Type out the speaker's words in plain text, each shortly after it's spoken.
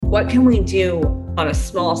What can we do on a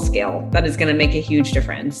small scale that is going to make a huge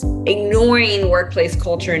difference? Ignoring workplace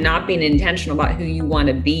culture and not being intentional about who you want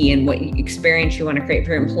to be and what experience you want to create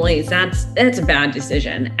for your employees, that's a bad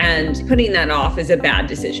decision. And putting that off is a bad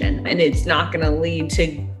decision. And it's not going to lead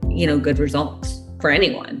to, good results for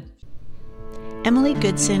anyone. Emily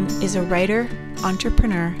Goodson is a writer,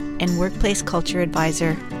 entrepreneur, and workplace culture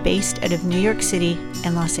advisor based out of New York City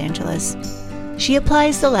and Los Angeles. She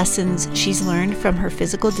applies the lessons she's learned from her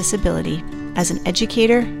physical disability as an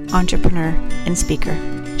educator, entrepreneur, and speaker.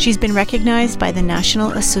 She's been recognized by the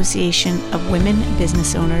National Association of Women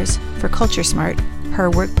Business Owners for CultureSmart, her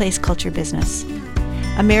workplace culture business.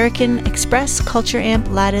 American Express, Culture Amp,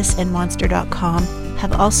 Lattice, and Monster.com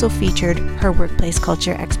have also featured her workplace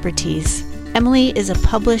culture expertise. Emily is a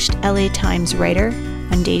published LA Times writer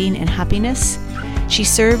on dating and happiness. She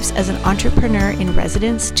serves as an entrepreneur in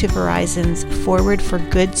residence to Verizon's Forward for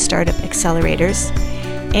Good startup accelerators,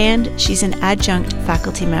 and she's an adjunct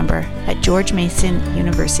faculty member at George Mason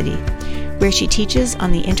University, where she teaches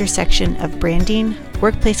on the intersection of branding,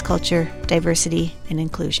 workplace culture, diversity, and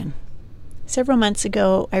inclusion. Several months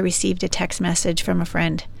ago, I received a text message from a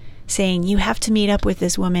friend saying, "You have to meet up with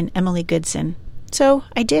this woman, Emily Goodson." So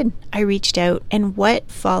I did. I reached out, and what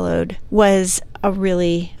followed was a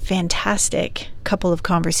really fantastic couple of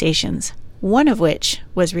conversations, one of which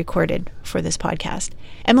was recorded for this podcast.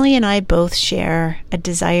 Emily and I both share a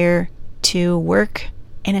desire to work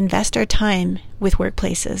and invest our time with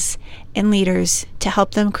workplaces and leaders to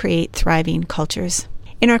help them create thriving cultures.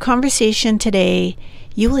 In our conversation today,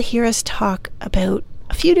 you will hear us talk about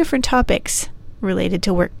a few different topics related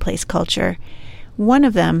to workplace culture. One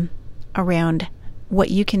of them around what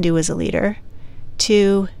you can do as a leader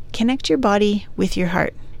to connect your body with your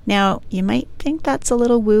heart. Now, you might think that's a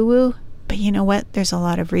little woo-woo, but you know what? There's a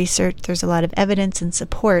lot of research, there's a lot of evidence and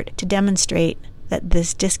support to demonstrate that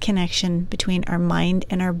this disconnection between our mind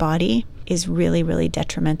and our body is really, really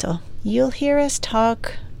detrimental. You'll hear us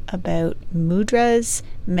talk about mudras,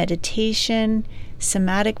 meditation,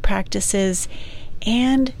 somatic practices,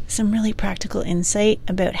 and some really practical insight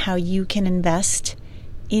about how you can invest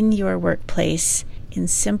in your workplace in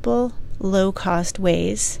simple, low-cost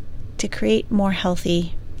ways to create more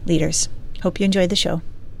healthy leaders. Hope you enjoyed the show.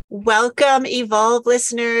 Welcome, Evolve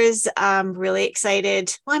listeners. I'm really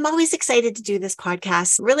excited. Well, I'm always excited to do this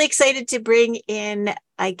podcast. Really excited to bring in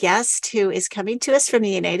a guest who is coming to us from the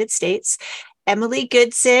United States, Emily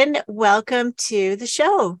Goodson. Welcome to the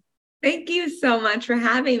show. Thank you so much for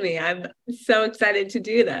having me. I'm so excited to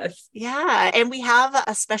do this. Yeah. And we have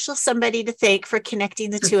a special somebody to thank for connecting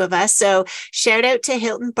the two of us. So shout out to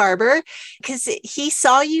Hilton Barber, because he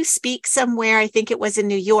saw you speak somewhere. I think it was in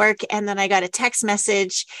New York. And then I got a text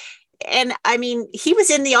message. And I mean, he was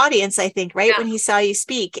in the audience, I think, right? Yeah. When he saw you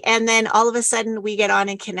speak. And then all of a sudden we get on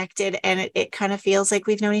and connected. And it kind of feels like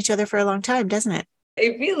we've known each other for a long time, doesn't it?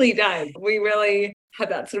 It really does. We really have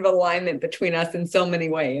that sort of alignment between us in so many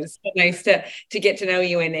ways. It's nice to get to know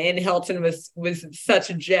you. And Hilton was such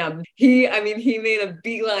a gem. He made a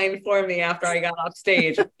beeline for me after I got off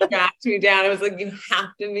stage, tracked me down. I was like, you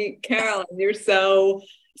have to meet Carolyn. You're so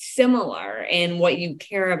similar in what you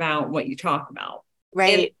care about, what you talk about.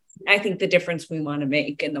 Right. And I think the difference we want to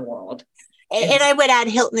make in the world. And I would add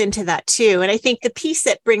Hilton into that too. And I think the piece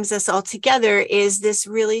that brings us all together is this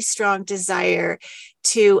really strong desire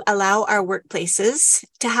to allow our workplaces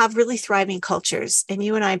to have really thriving cultures. And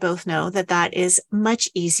you and I both know that that is much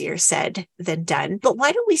easier said than done. But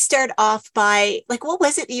why don't we start off by, what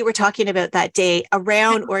was it that you were talking about that day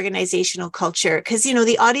around organizational culture? Because,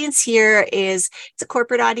 the audience here it's a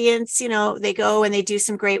corporate audience. They go and they do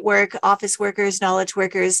some great work, office workers, knowledge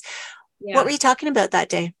workers. Yeah. What were you talking about that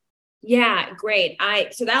day? Yeah, great.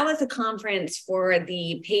 So that was a conference for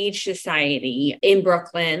the Page Society in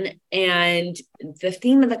Brooklyn. And the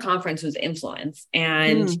theme of the conference was influence.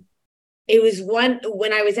 And it was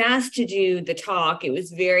when I was asked to do the talk, it was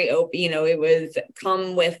very open, it was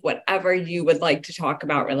come with whatever you would like to talk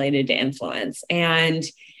about related to influence. And,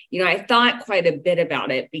 I thought quite a bit about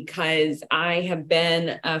it because I have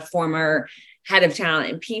been a former head of talent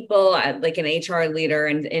and people, like an HR leader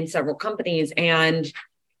in several companies. And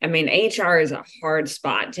HR is a hard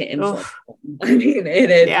spot to influence. It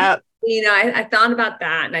is. Yeah. I thought about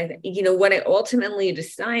that. And what I ultimately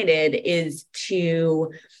decided is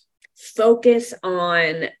to focus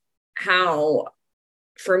on how,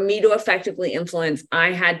 for me to effectively influence,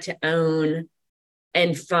 I had to own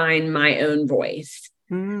and find my own voice.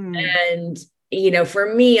 And,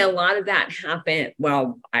 for me, a lot of that happened.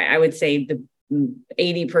 Well, I would say the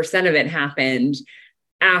 80% of it happened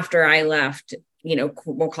after I left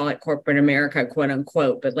we'll call it corporate America, quote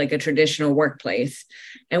unquote, but like a traditional workplace,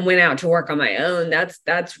 and went out to work on my own.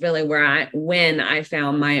 That's really when I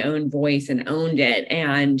found my own voice and owned it.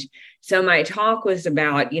 And so my talk was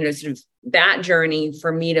about, sort of that journey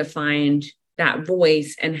for me to find that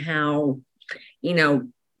voice, and how,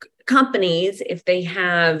 companies, if they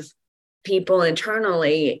have people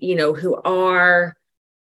internally, who are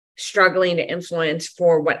struggling to influence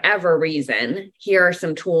for whatever reason, here are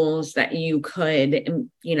some tools that you could,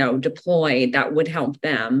 deploy that would help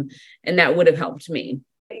them. And that would have helped me.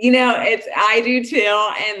 I do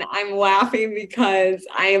too. And I'm laughing because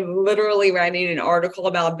I am literally writing an article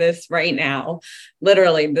about this right now.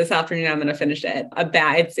 Literally this afternoon, I'm going to finish it.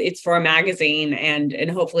 It's for a magazine,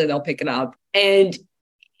 and hopefully they'll pick it up. And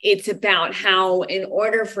it's about how, in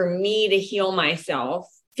order for me to heal myself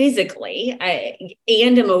physically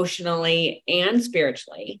and emotionally and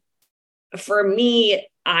spiritually, for me,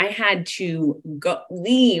 I had to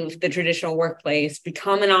leave the traditional workplace,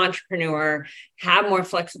 become an entrepreneur, have more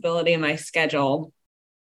flexibility in my schedule.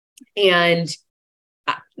 And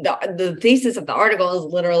the thesis of the article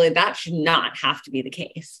is literally that should not have to be the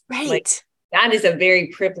case. Right. Like, that is a very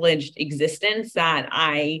privileged existence that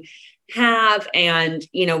I have. And,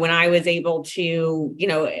 when I was able to,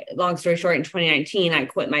 long story short, in 2019, I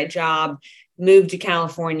quit my job, moved to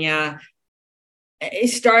California.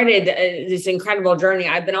 It started this incredible journey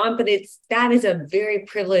I've been on, but that is a very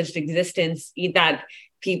privileged existence that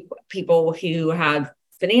people who have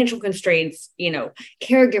financial constraints,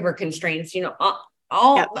 caregiver constraints,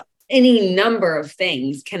 any number of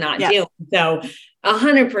things cannot do. So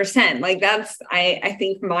 100%, like that's, I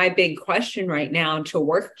think my big question right now to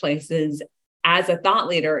workplaces as a thought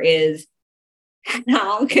leader is,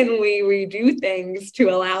 how can we redo things to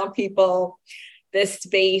allow people this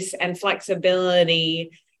space and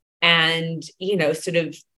flexibility and, sort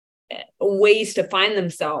of ways to find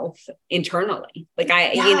themselves internally. Like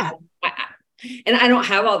and I don't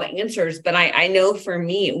have all the answers, but I know for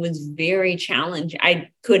me, it was very challenging. I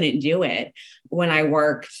couldn't do it when I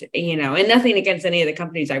worked, and nothing against any of the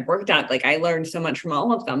companies I worked at. Like, I learned so much from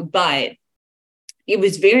all of them, but it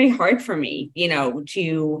was very hard for me,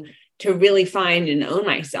 to really find and own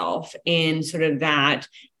myself in sort of that,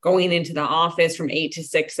 going into the office from 8 to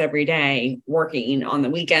 6 every day, working on the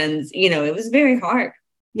weekends, it was very hard.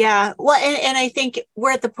 Yeah. Well, and I think we're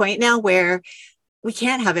at the point now where we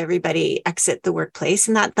can't have everybody exit the workplace,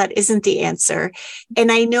 and that isn't the answer.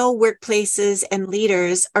 And I know workplaces and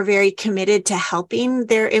leaders are very committed to helping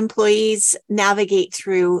their employees navigate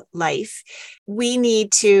through life. We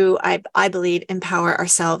need to, I believe, empower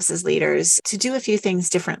ourselves as leaders to do a few things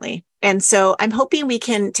differently. And so I'm hoping we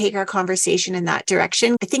can take our conversation in that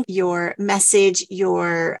direction. I think your message,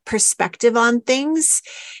 your perspective on things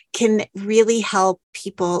can really help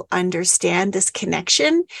people understand this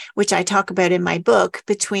connection, which I talk about in my book,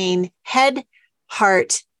 between head,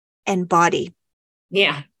 heart, and body.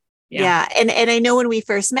 Yeah. And I know when we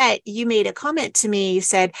first met, you made a comment to me. You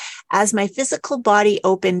said, as my physical body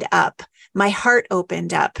opened up, my heart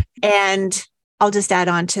opened up. And I'll just add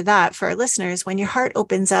on to that for our listeners. When your heart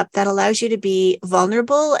opens up, that allows you to be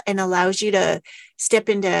vulnerable and allows you to step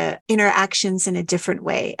into interactions in a different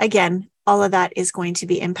way. Again, all of that is going to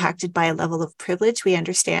be impacted by a level of privilege, we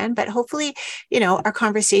understand, but hopefully, our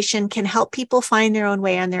conversation can help people find their own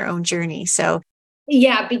way on their own journey. So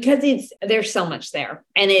yeah, because there's so much there,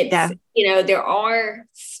 and there are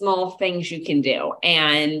small things you can do.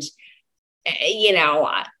 And,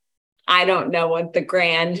 I don't know what the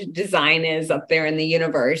grand design is up there in the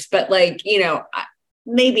universe, but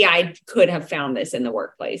maybe I could have found this in the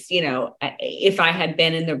workplace, if I had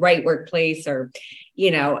been in the right workplace, or,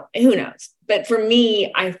 who knows? But for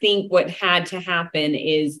me, I think what had to happen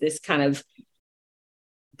is this kind of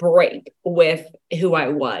break with who I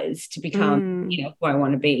was to become, who I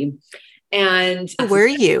want to be. And who were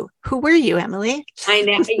you, Emily? I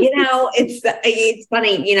know, it's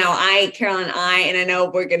funny, Carolyn, and I know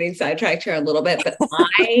we're getting sidetracked here a little bit, but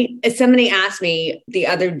somebody asked me the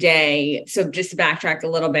other day, so just to backtrack a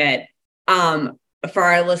little bit, for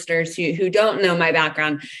our listeners who don't know my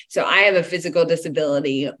background. So I have a physical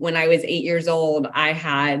disability. When I was 8 years old, I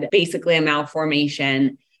had basically a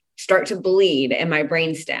malformation start to bleed in my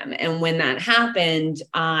brainstem. And when that happened,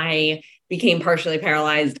 I became partially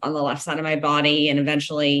paralyzed on the left side of my body, and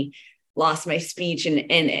eventually lost my speech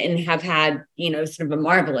and have had, sort of a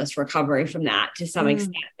marvelous recovery from that to some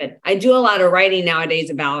extent. But I do a lot of writing nowadays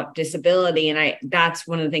about disability. And that's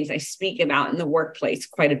one of the things I speak about in the workplace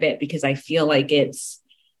quite a bit, because I feel like it's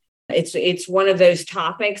one of those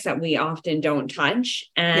topics that we often don't touch.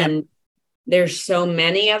 And there's so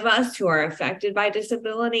many of us who are affected by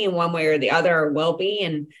disability in one way or the other, or will be.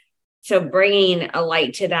 And so bringing a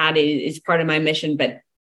light to that is part of my mission. But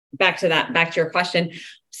back to your question,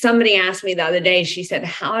 somebody asked me the other day, she said,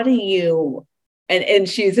 how do you, and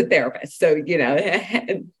she's a therapist, so,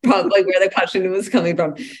 probably where the question was coming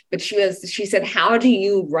from, but she said, how do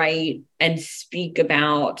you write and speak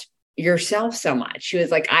about yourself so much? She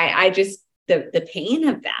was like, I just, the pain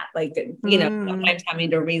of that, like, sometimes having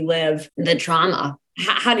to relive the trauma.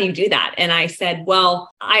 How do you do that? And I said,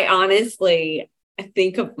 well, I honestly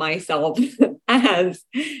think of myself as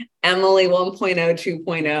Emily 1.0,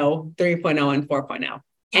 2.0, 3.0, and 4.0.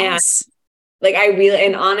 Yes. And like,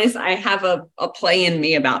 I have a play in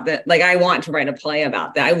me about that. Like, I want to write a play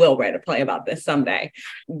about that. I will write a play about this someday,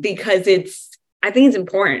 because I think it's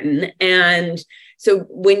important. And so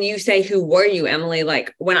when you say, who were you, Emily?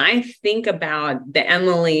 Like, when I think about the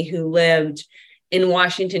Emily who lived in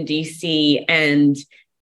Washington, D.C. and,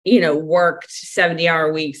 worked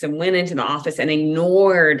 70-hour weeks and went into the office and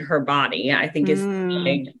ignored her body, I think is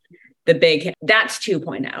the big, that's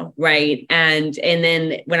 2.0, right? And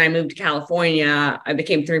then when I moved to California, I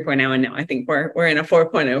became 3.0, and now I think we're in a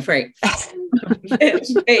 4.0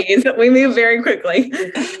 phase. We move very quickly.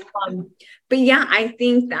 But yeah, I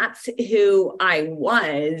think that's who I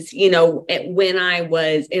was, when I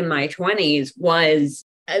was in my 20s, was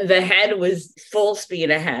the head was full speed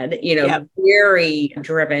ahead, very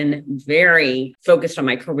driven, very focused on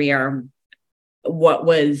my career. What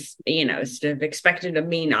was, sort of expected of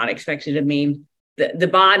me, not expected of me. The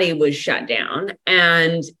body was shut down.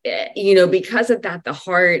 And, because of that, the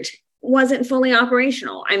heart wasn't fully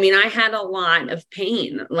operational. I mean, I had a lot of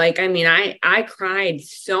pain. Like, I mean, I cried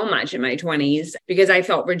so much in my 20s because I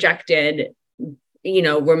felt rejected,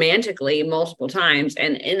 romantically multiple times.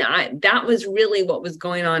 And that was really what was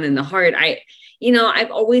going on in the heart.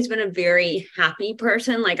 I've always been a very happy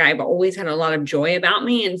person. Like, I've always had a lot of joy about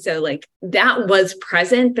me. And so, like, that was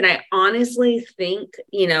present. But I honestly think,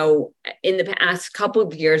 in the past couple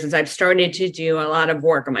of years, as I've started to do a lot of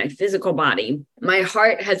work on my physical body, my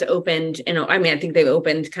heart has opened. I think they've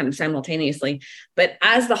opened kind of simultaneously. But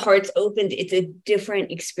as the heart's opened, it's a different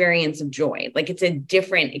experience of joy. Like, it's a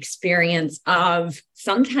different experience of,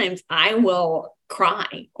 sometimes I will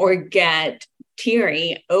cry or get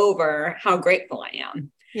teary over how grateful I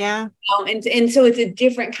am. Yeah. And so it's a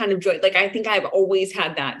different kind of joy. Like, I think I've always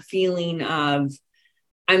had that feeling of,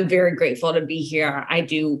 I'm very grateful to be here. I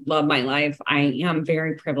do love my life. I am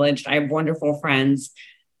very privileged. I have wonderful friends.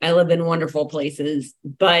 I live in wonderful places.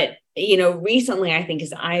 But, recently, I think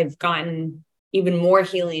as I've gotten even more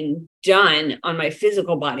healing done on my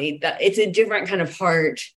physical body, that it's a different kind of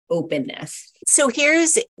heart openness. So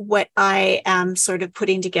here's what I am sort of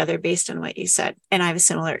putting together based on what you said. And I have a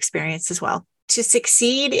similar experience as well. To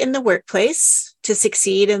succeed in the workplace, to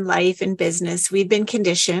succeed in life and business, we've been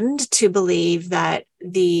conditioned to believe that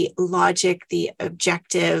the logic, the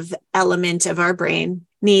objective element of our brain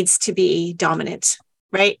needs to be dominant,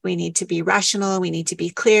 right? We need to be rational. We need to be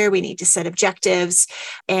clear. We need to set objectives,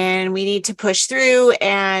 and we need to push through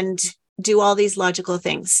and do all these logical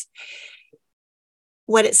things.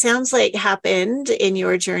 What it sounds like happened in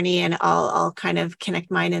your journey, and I'll kind of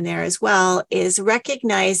connect mine in there as well, is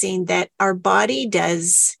recognizing that our body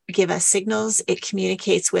does give us signals. It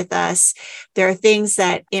communicates with us. There are things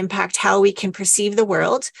that impact how we can perceive the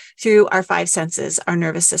world through our five senses, our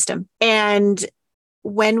nervous system. And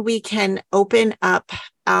when we can open up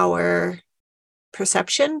our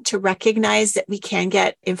perception to recognize that we can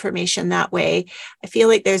get information that way, I feel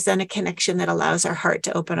like there's then a connection that allows our heart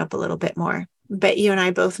to open up a little bit more. But you and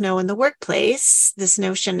I both know in the workplace, this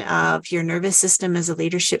notion of your nervous system as a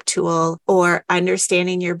leadership tool or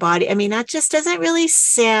understanding your body, I mean, that just doesn't really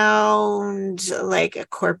sound like a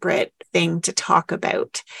corporate thing to talk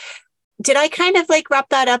about. Did I kind of like wrap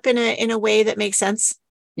that up in a way that makes sense?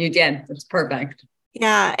 You did. It's perfect.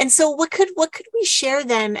 Yeah. And so what could we share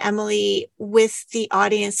then, Emily, with the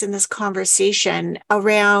audience in this conversation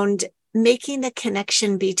around making the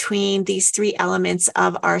connection between these three elements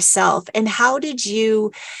of ourself? And how did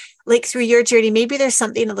you, like, through your journey, maybe there's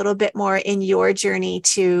something a little bit more in your journey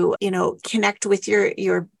to, connect with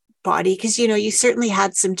your body, because, you certainly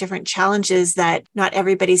had some different challenges that not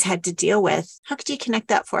everybody's had to deal with. How could you connect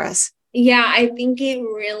that for us? Yeah, I think it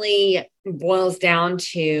really boils down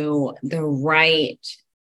to the right,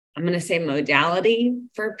 I'm going to say, modality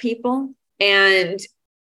for people. And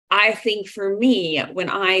I think for me, when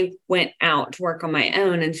I went out to work on my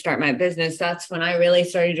own and start my business, that's when I really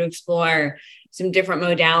started to explore some different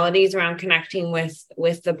modalities around connecting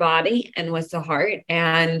with the body and with the heart.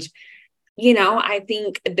 And, I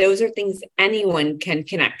think those are things anyone can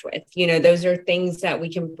connect with. Those are things that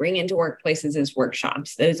we can bring into workplaces as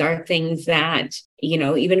workshops. Those are things that,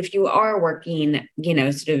 even if you are working,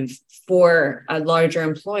 sort of for a larger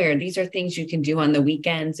employer, these are things you can do on the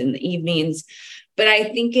weekends and the evenings. But I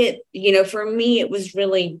think for me, it was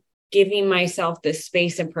really giving myself the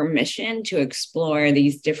space and permission to explore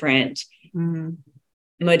these different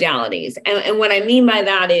modalities. And what I mean by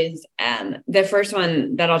that is the first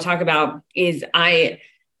one that I'll talk about is I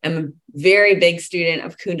am a very big student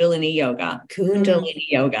of Kundalini yoga,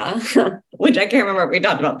 which I can't remember if we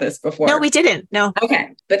talked about this before. No, we didn't. No.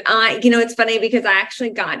 Okay. But it's funny because I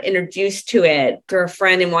actually got introduced to it through a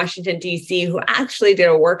friend in Washington, D.C. who actually did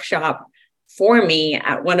a workshop for me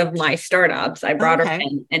at one of my startups. I brought her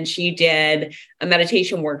in and she did a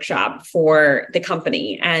meditation workshop for the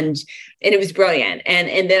company and it was brilliant.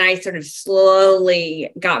 And then I sort of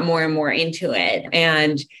slowly got more and more into it.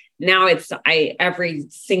 And now every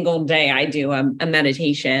single day I do a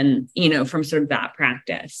meditation, from sort of that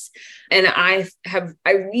practice. And I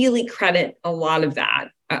really credit a lot of that.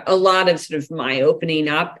 A lot of sort of my opening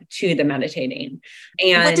up to the meditating.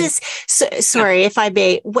 And sorry if I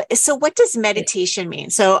may. What does meditation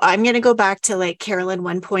mean? So I'm going to go back to like Carolyn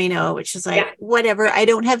 1.0, which is like, whatever, I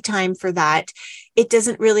don't have time for that. It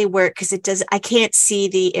doesn't really work because I can't see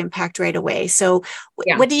the impact right away. So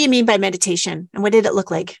what do you mean by meditation and what did it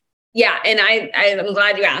look like? Yeah. And I'm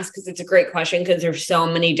glad you asked because it's a great question because there's so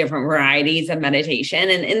many different varieties of meditation.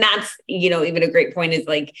 And that's, even a great point is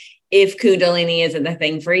like, if Kundalini isn't the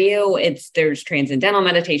thing for you, there's transcendental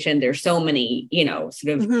meditation. There's so many,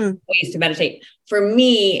 sort of ways to meditate. For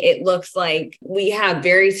me, it looks like we have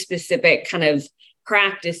very specific kind of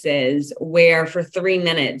practices where for 3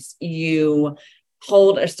 minutes you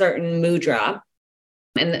hold a certain mudra.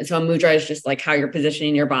 And so a mudra is just like how you're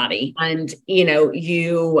positioning your body. And,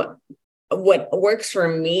 what works for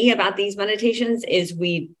me about these meditations is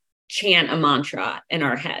we chant a mantra in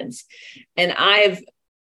our heads. And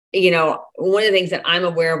one of the things that I'm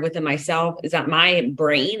aware of within myself is that my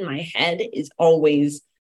brain, my head is always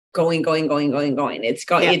going. Who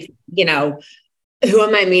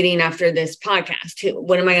am I meeting after this podcast?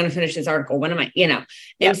 When am I going to finish this article? When am I,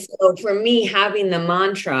 And so for me, having the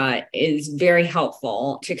mantra is very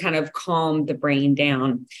helpful to kind of calm the brain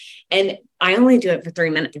down. And I only do it for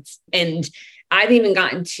 3 minutes. And I've even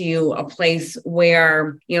gotten to a place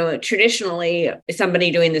where, traditionally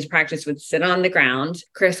somebody doing this practice would sit on the ground,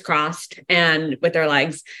 crisscrossed and with their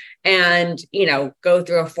legs and, go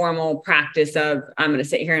through a formal practice of, I'm going to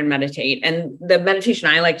sit here and meditate. And the meditation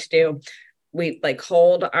I like to do, we like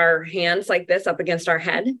hold our hands like this up against our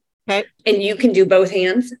head. Okay. And you can do both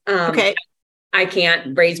hands. Okay. I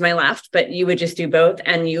can't raise my left, but you would just do both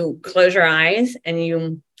and you close your eyes and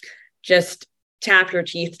you just tap your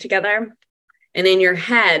teeth together. And in your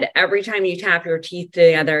head, every time you tap your teeth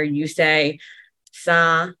together, you say,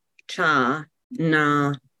 sa, cha,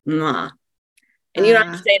 na, ma. And you don't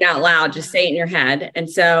have to say it out loud, just say it in your head. And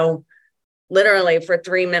so literally for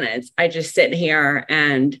 3 minutes, I just sit here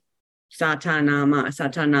and satanama,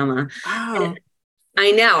 satanama. Wow.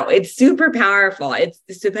 I know it's super powerful. It's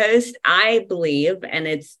supposed, I believe, and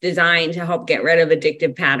it's designed to help get rid of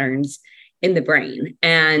addictive patterns in the brain.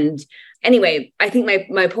 And anyway, I think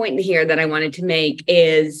my point here that I wanted to make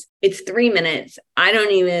is it's 3 minutes.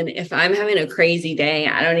 If I'm having a crazy day,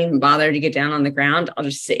 I don't even bother to get down on the ground. I'll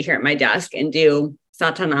just sit here at my desk and do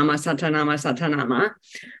satanama, satanama, satanama.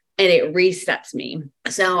 And it resets me.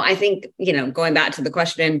 So I think, going back to the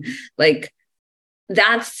question, like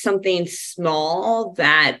that's something small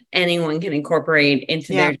that anyone can incorporate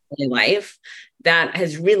into their daily life that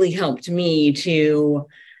has really helped me to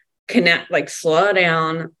connect, like slow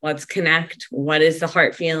down, let's connect. What is the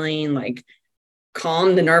heart feeling? Like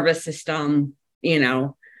calm the nervous system,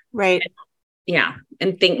 Right.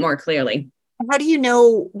 And think more clearly. How do you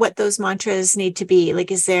know what those mantras need to be?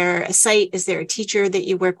 Like, is there a site? Is there a teacher that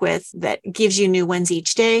you work with that gives you new ones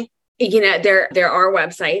each day? There are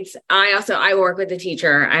websites. I work with a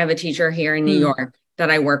teacher. I have a teacher here in New York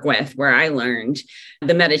that I work with where I learned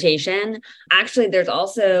the meditation. Actually, there's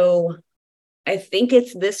also, I think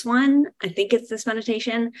it's this one. I think it's this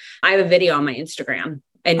meditation. I have a video on my Instagram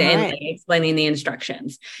and like explaining the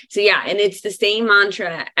instructions. So and it's the same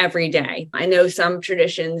mantra every day. I know some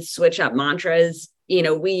traditions switch up mantras.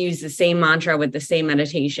 We use the same mantra with the same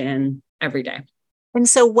meditation every day. And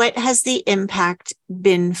so what has the impact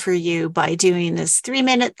been for you by doing this 3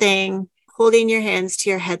 minute thing, holding your hands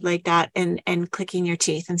to your head like that and clicking your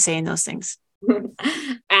teeth and saying those things?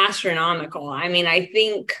 Astronomical. I mean, I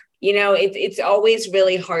think, it's always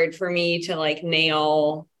really hard for me to like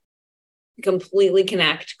nail completely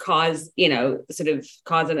connect sort of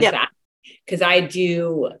cause and effect, because I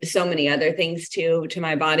do so many other things too to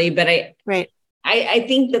my body. But I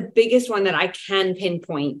think the biggest one that I can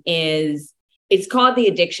pinpoint is, it's called the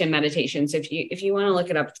addiction meditation. So if you want to look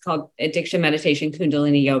it up, it's called addiction meditation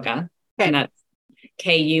Kundalini yoga. And that's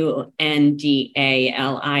Kundalini.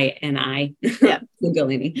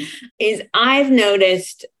 Kundalini. Is I've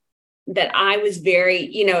noticed that I was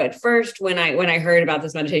very, at first when I heard about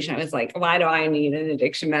this meditation, I was like, why do I need an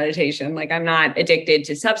addiction meditation? Like, I'm not addicted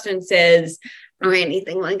to substances or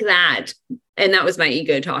anything like that. And that was my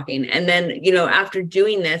ego talking. And then, after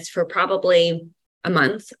doing this for probably a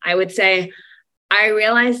month, I would say, I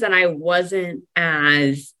realized that I wasn't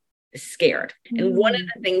as scared. And one of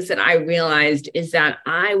the things that I realized is that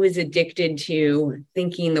I was addicted to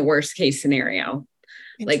thinking the worst case scenario.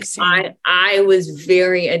 Like I was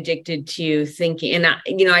very addicted to thinking, and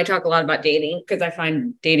I talk a lot about dating because I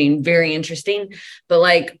find dating very interesting. But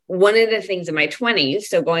like one of the things in my 20s,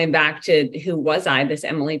 so going back to who was I, this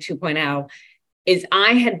Emily 2.0, is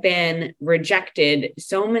I had been rejected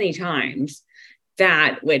so many times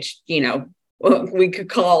that, which, we could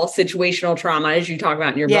call situational trauma, as you talk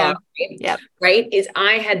about in your book, right? Is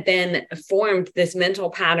I had then formed this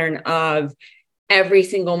mental pattern of every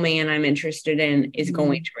single man I'm interested in is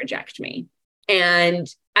going to reject me. And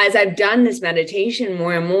as I've done this meditation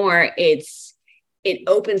more and more, it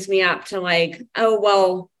opens me up to like, oh,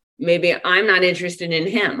 well, maybe I'm not interested in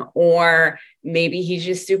him, or maybe he's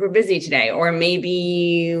just super busy today, or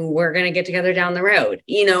maybe we're going to get together down the road.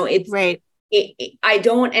 It's right. I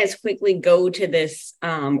don't as quickly go to this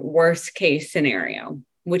worst case scenario,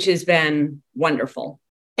 which has been wonderful.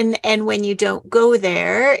 And when you don't go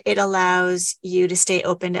there, it allows you to stay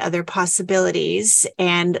open to other possibilities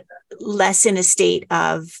and less in a state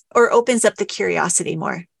of, or opens up the curiosity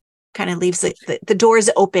more, kind of leaves the doors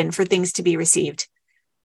open for things to be received.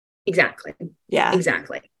 Exactly. Yeah.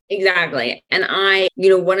 Exactly. And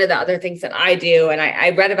one of the other things that I do, and I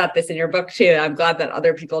read about this in your book too, and I'm glad that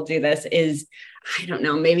other people do this, is, I don't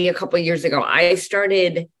know, maybe a couple of years ago, I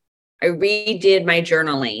redid my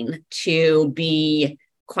journaling to be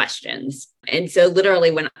questions. And so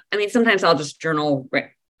literally sometimes I'll just journal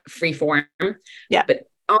free form. Yeah. But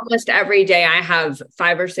almost every day I have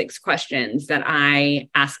 5 or 6 questions that I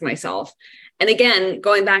ask myself. And again,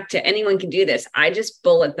 going back to anyone can do this, I just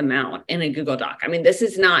bullet them out in a Google Doc. This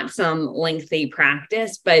is not some lengthy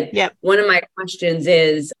practice, but one of my questions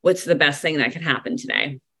is, what's the best thing that could happen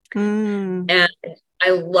today? And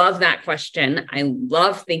I love that question. I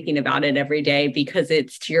love thinking about it every day because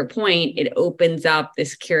it's, to your point, it opens up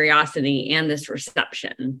this curiosity and this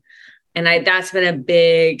reception. And that's been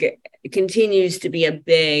continues to be a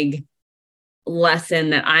big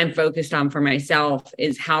lesson that I'm focused on for myself,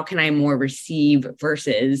 is how can I more receive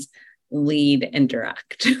versus lead and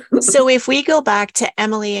direct. So if we go back to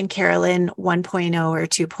Emily and Carolyn 1.0 or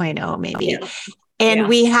 2.0 maybe, and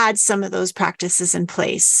we had some of those practices in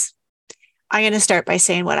place, I'm going to start by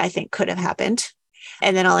saying what I think could have happened,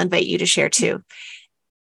 and then I'll invite you to share too.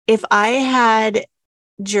 If I had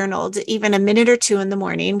journaled even a minute or two in the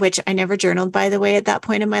morning, which I never journaled, by the way, at that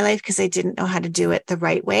point in my life, because I didn't know how to do it the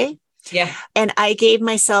right way. Yeah. And I gave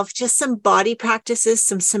myself just some body practices,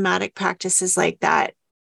 some somatic practices like that.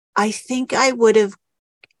 I think I would have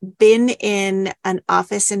been in an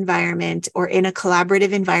office environment or in a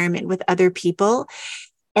collaborative environment with other people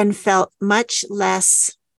and felt much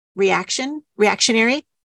less reactionary.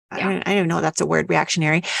 I don't know if that's a word,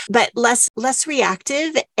 reactionary, but less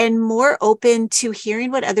reactive and more open to hearing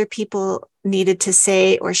what other people needed to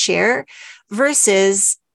say or share,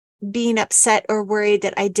 versus being upset or worried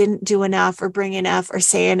that I didn't do enough or bring enough or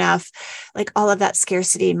say enough, like all of that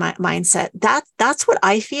scarcity mindset. That's what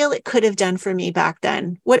I feel it could have done for me back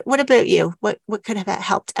then. What about you? What could have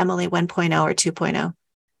helped Emily 1.0 or 2.0?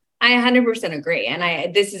 I 100% agree.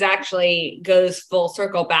 And this is actually goes full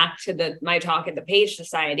circle back to my talk at the Page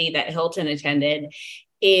Society that Hilton attended.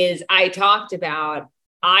 Is I talked about,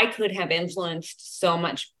 I could have influenced so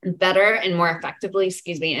much better and more effectively,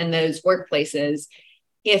 in those workplaces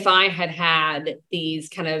if I had these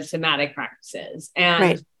kind of somatic practices.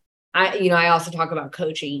 And I also talk about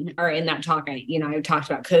coaching, or in that talk, I talked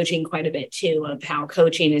about coaching quite a bit too, of how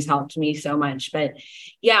coaching has helped me so much. But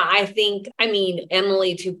I think,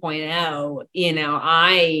 Emily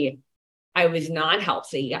 2.0, I was not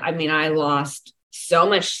healthy. I lost so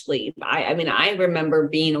much sleep. I remember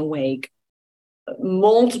being awake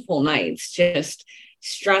multiple nights, just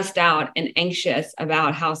stressed out and anxious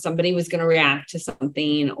about how somebody was going to react to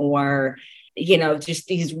something, or, just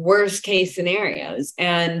these worst case scenarios.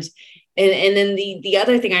 And, And then the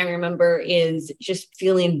other thing I remember is just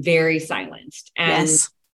feeling very silenced. And Yes.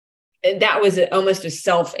 that was almost a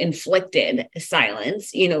self-inflicted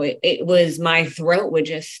silence. It was my throat would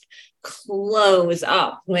just close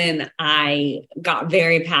up when I got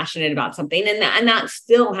very passionate about something. And that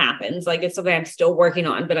still happens. Like, it's something I'm still working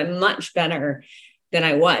on, but I'm much better than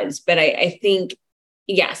I was. But I think,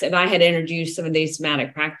 yes, if I had introduced some of these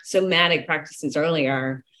somatic practices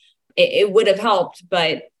earlier, it would have helped.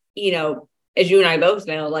 But, as you and I both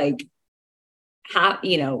know, like,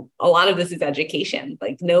 a lot of this is education.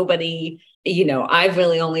 Like, nobody, I've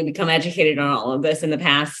really only become educated on all of this in the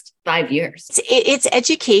past 5 years. It's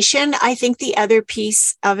education. I think the other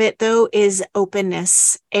piece of it, though, is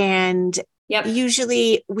openness. And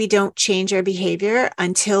usually we don't change our behavior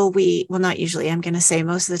until not usually, I'm going to say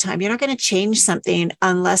most of the time, you're not going to change something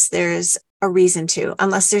unless there's a reason to,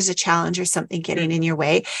 unless there's a challenge or something getting in your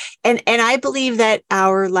way. And I believe that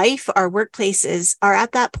our life, our workplaces are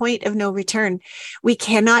at that point of no return. We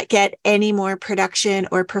cannot get any more production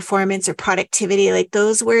or performance or productivity. Like,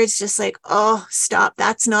 those words, just like, oh, stop.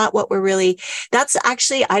 That's not what that's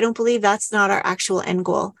actually, I don't believe that's not our actual end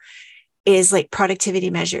goal, is like productivity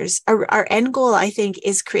measures. Our end goal, I think,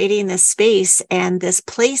 is creating this space and this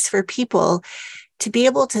place for people to be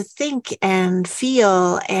able to think and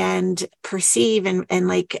feel and perceive and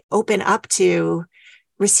like open up to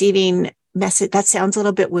receiving message. That sounds a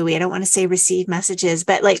little bit wooey. I don't want to say receive messages,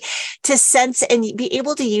 but like to sense and be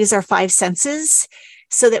able to use our 5 senses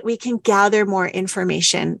so that we can gather more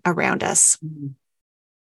information around us.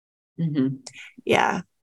 Mm-hmm. Yeah.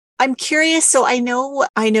 I'm curious. So I know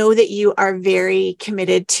that you are very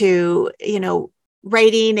committed to,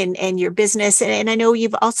 writing and your business. And I know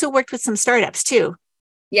you've also worked with some startups too.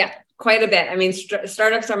 Yeah, quite a bit. I mean,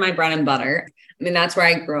 startups are my bread and butter. I mean, that's where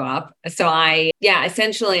I grew up. So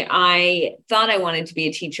essentially I thought I wanted to be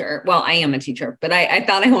a teacher. Well, I am a teacher, but I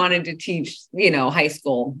thought I wanted to teach, high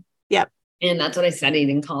school. Yep. And that's what I studied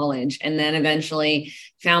in college. And then eventually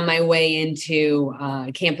found my way into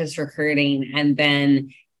campus recruiting and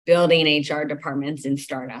then building HR departments in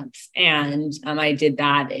startups. And I did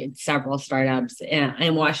that at several startups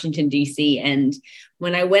in Washington, D.C. And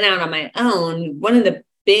when I went out on my own, one of the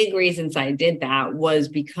big reasons I did that was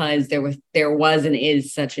because there was and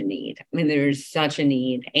is such a need. I mean, there's such a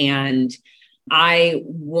need. And I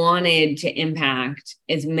wanted to impact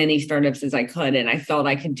as many startups as I could. And I felt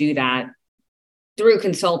I could do that through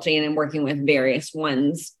consulting and working with various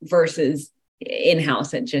ones versus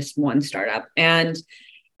in-house at just one startup. And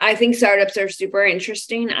I think startups are super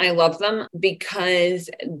interesting. I love them because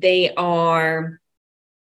they're our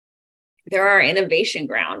innovation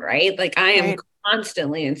ground, right? Like, I am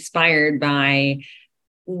constantly inspired by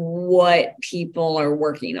what people are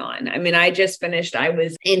working on. I mean, I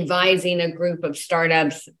was advising a group of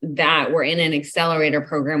startups that were in an accelerator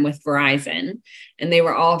program with Verizon, and they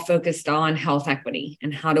were all focused on health equity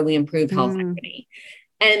and how do we improve health equity.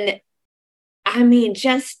 And I mean,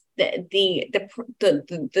 just the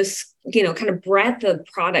kind of breadth of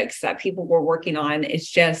products that people were working on is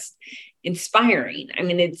just inspiring. I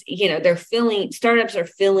mean, it's, startups are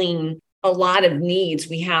filling a lot of needs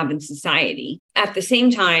we have in society. At the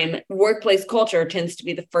same time, workplace culture tends to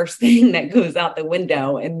be the first thing that goes out the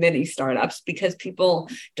window in many startups because people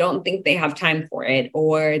don't think they have time for it,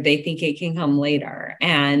 or they think it can come later.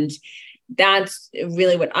 And that's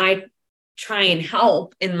really what I try and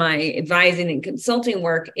help in my advising and consulting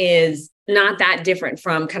work, is not that different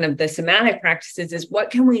from kind of the somatic practices, is what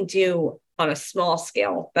can we do on a small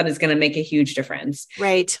scale that is going to make a huge difference.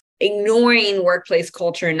 Right. Ignoring workplace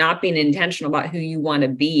culture, not being intentional about who you want to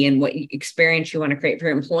be and what experience you want to create for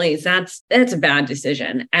your employees, that's a bad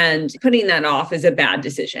decision. And putting that off is a bad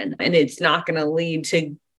decision. And it's not going to lead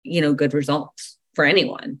to, good results for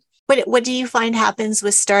anyone. What do you find happens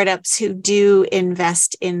with startups who do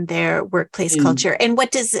invest in their workplace culture? And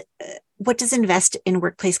what does invest in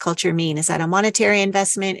workplace culture mean? Is that a monetary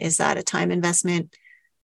investment? Is that a time investment?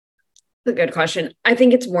 That's a good question. I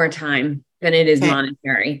think it's more time than it is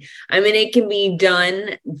monetary. I mean, it can be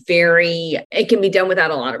done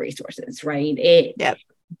without a lot of resources, right?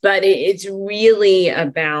 But it's really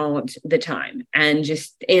about the time and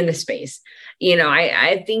just in the space.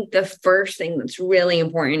 I think the first thing that's really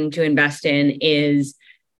important to invest in is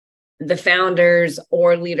the founders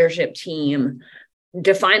or leadership team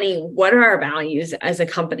defining what are our values as a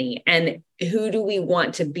company and who do we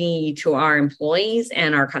want to be to our employees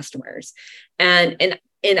and our customers. And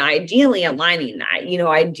ideally aligning that,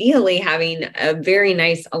 ideally having a very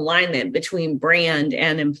nice alignment between brand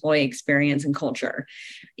and employee experience and culture,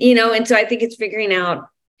 and so I think it's figuring out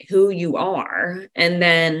who you are and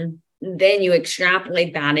then then you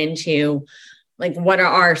extrapolate that into like, what are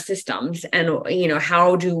our systems, and,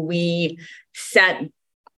 how do we set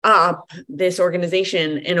up this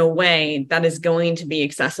organization in a way that is going to be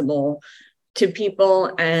accessible to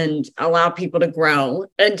people and allow people to grow.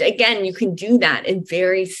 And again, you can do that in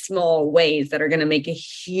very small ways that are going to make a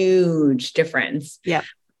huge difference. Yeah.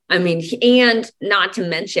 I mean, and not to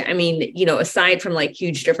mention, aside from like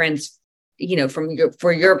huge difference,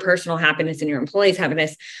 for your personal happiness and your employees'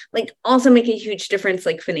 happiness, like also make a huge difference,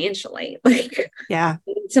 like financially. Like, yeah,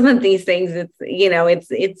 some of these things,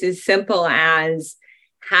 it's as simple as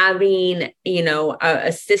having,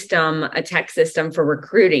 a system, a tech system for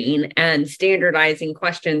recruiting and standardizing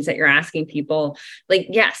questions that you're asking people. Like,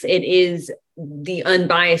 yes, it is the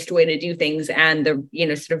unbiased way to do things and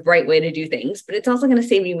the, sort of right way to do things, but it's also going to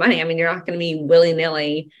save you money. I mean, you're not going to be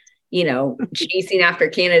willy-nilly, chasing after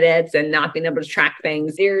candidates and not being able to track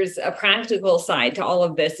things. There's a practical side to all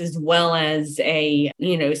of this, as well as a,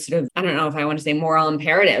 sort of, I don't know if I want to say moral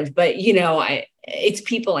imperative, but, it's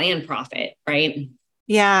people and profit, right?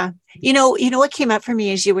 Yeah. What came up for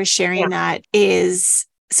me as you were sharing that is,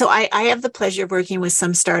 so I have the pleasure of working with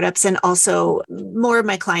some startups, and also more of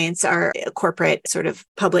my clients are corporate, sort of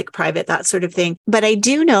public, private, that sort of thing. But I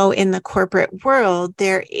do know in the corporate world,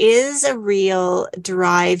 there is a real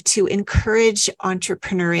drive to encourage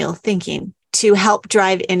entrepreneurial thinking, to help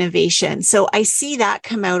drive innovation. So I see that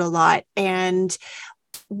come out a lot. And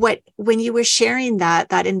when you were sharing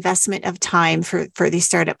that investment of time for these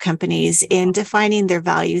startup companies in defining their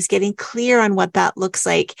values, getting clear on what that looks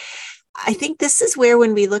like, I think this is where,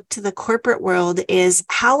 when we look to the corporate world, is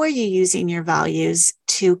how are you using your values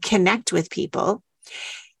to connect with people?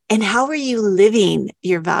 And how are you living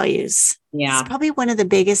your values? Yeah. It's probably one of the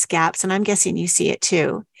biggest gaps, and I'm guessing you see it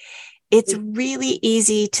too. It's really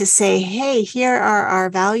easy to say, hey, here are our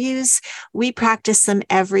values. We practice them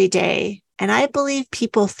every day. And I believe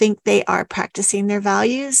people think they are practicing their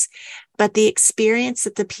values, but the experience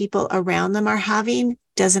that the people around them are having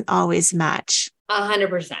doesn't always match.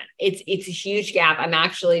 100%. It's a huge gap. I'm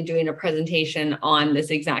actually doing a presentation on this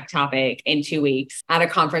exact topic in 2 weeks at a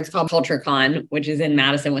conference called CultureCon, which is in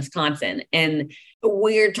Madison, Wisconsin. And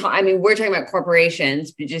we're talking about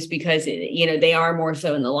corporations just because, they are more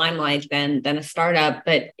so in the limelight than a startup,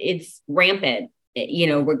 but it's rampant,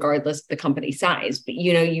 regardless of the company size. But,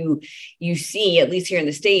 you see, at least here in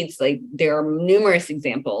the States, like there are numerous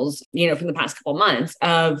examples, from the past couple months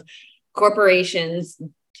of corporations,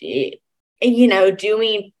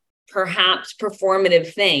 doing perhaps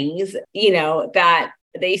performative things, that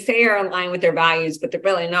they say are in line with their values, but they're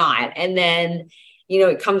really not. And then,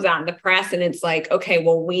 it comes out in the press and it's like, okay,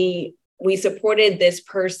 well, we supported this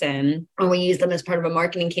person and we used them as part of a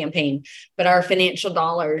marketing campaign, but our financial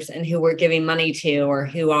dollars and who we're giving money to, or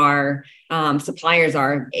who our suppliers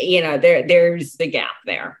are, there's the gap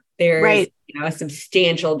there. There's, right. A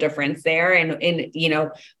substantial difference there. And,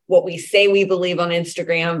 what we say we believe on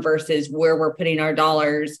Instagram versus where we're putting our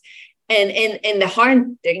dollars. And the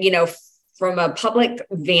hard, from a public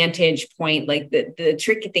vantage point, like the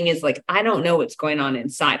tricky thing is, like, I don't know what's going on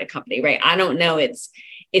inside a company, right? I don't know its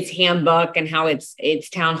handbook and how its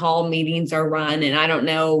town hall meetings are run. And I don't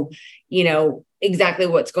know, exactly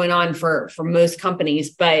what's going on for most companies,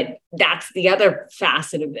 but that's the other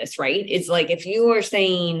facet of this, right? It's like, if you are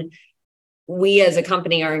saying we as a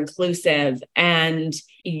company are inclusive and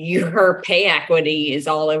your pay equity is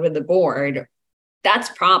all over the board, that's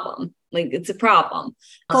a problem. Like, it's a problem.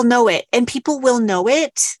 People know it, and people will know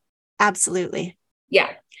it. Absolutely. Yeah.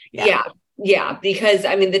 Because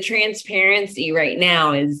the transparency right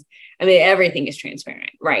now is, everything is transparent,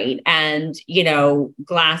 right? And,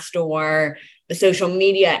 Glassdoor, the social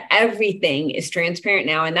media, everything is transparent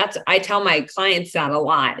now. And I tell my clients that a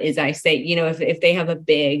lot, is I say, if they have a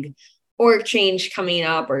big org change coming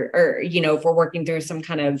up, or, if we're working through some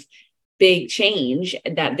kind of big change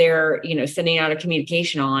that they're, sending out a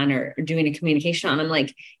communication on, or doing a communication on, I'm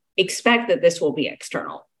like, expect that this will be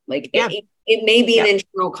external. Like, it may be an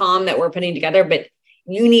internal comm that we're putting together, but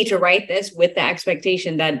you need to write this with the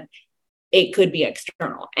expectation that it could be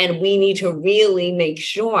external. And we need to really make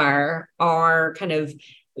sure our kind of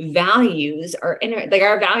values are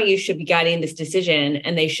our values should be guiding this decision,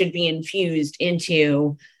 and they should be infused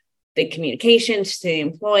into the communications to the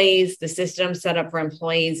employees, the system set up for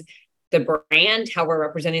employees, the brand, how we're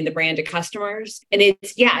representing the brand to customers. And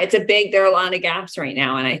there are a lot of gaps right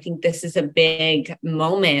now. And I think this is a big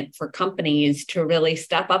moment for companies to really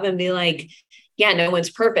step up and be like, no one's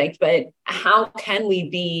perfect, but how can we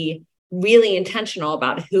be really intentional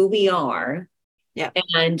about who we are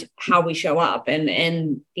and how we show up,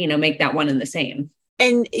 and make that one and the same.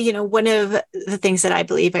 And, one of the things that I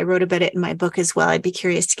believe, I wrote about it in my book as well, I'd be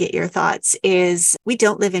curious to get your thoughts, is we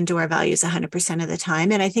don't live into our values 100% of the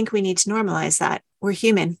time. And I think we need to normalize that. We're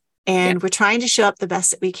human and we're trying to show up the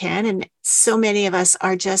best that we can. And so many of us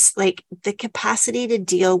are just like, the capacity to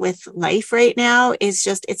deal with life right now is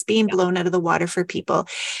just, it's being blown out of the water for people.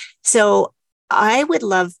 So I would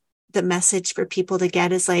love the message for people to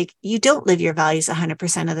get is like, you don't live your values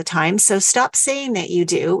 100% of the time. So stop saying that you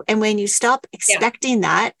do. And when you stop expecting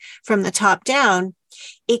that from the top down,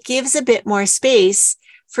 it gives a bit more space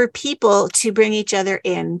for people to bring each other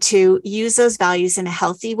in, to use those values in a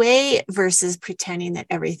healthy way versus pretending that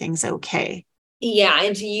everything's okay. Yeah.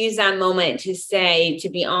 And to use that moment to say, to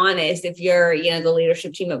be honest, if you're, the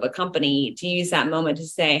leadership team of a company, to use that moment to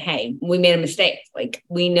say, hey, we made a mistake. Like,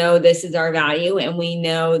 we know this is our value and we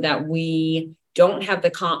know that we don't have the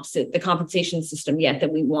compensation system yet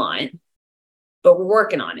that we want, but we're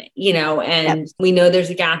working on it, and we know there's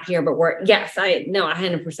a gap here, but I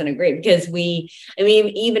 100% agree, because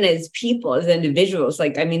even as people, as individuals,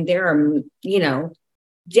 there are,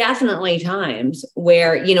 definitely times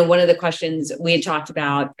where, one of the questions we had talked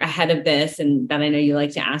about ahead of this, and that I know you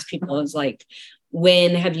like to ask people, is like,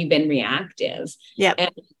 when have you been reactive? Yeah. And,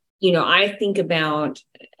 I think about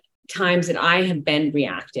times that I have been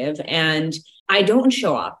reactive and I don't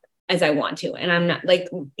show up as I want to. And I'm not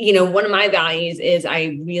one of my values is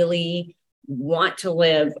I really want to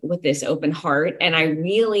live with this open heart. And I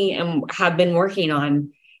really have been working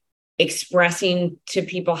on expressing to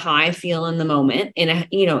people how I feel in the moment in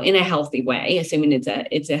a healthy way, assuming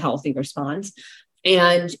it's a healthy response.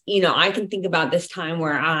 And, I can think about this time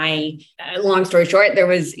where long story short, there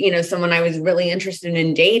was, someone I was really interested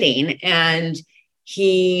in dating, and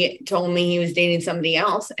he told me he was dating somebody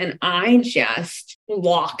else. And I just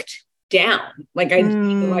locked down. My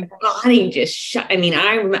body just shut.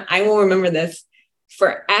 I will remember this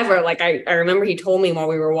forever. I remember he told me while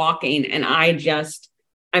we were walking, and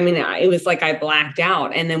it was like I blacked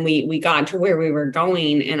out. And then we got to where we were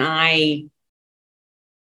going, and I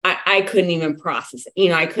couldn't even process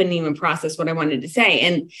it. I couldn't even process what I wanted to say.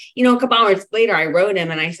 And, a couple hours later, I wrote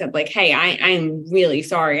him and I said, hey, I'm really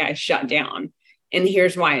sorry I shut down. And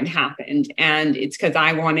here's why it happened. And it's because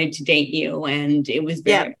I wanted to date you. And it was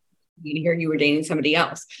very to hear you were dating somebody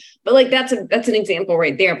else. But that's an example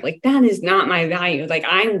right there. That is not my value.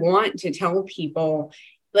 I want to tell people,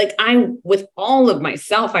 with all of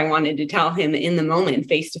myself, I wanted to tell him in the moment,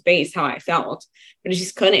 face to face, how I felt, but I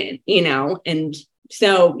just couldn't, and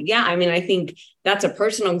so, I think that's a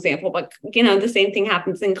personal example, but the same thing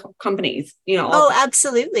happens in companies, Oh,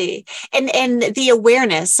 absolutely. And the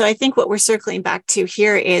awareness. So I think what we're circling back to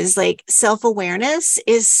here is self-awareness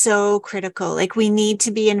is so critical. We need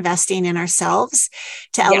to be investing in ourselves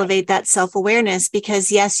to elevate that self-awareness,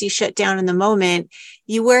 because yes, you shut down in the moment,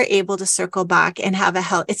 you were able to circle back and have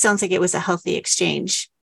it sounds like it was a healthy exchange.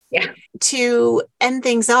 Yeah. To end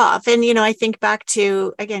things off. And, I think back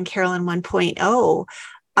to, again, Carolyn 1.0,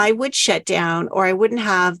 I would shut down or I wouldn't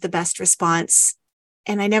have the best response.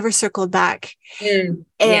 And I never circled back.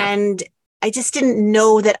 And I just didn't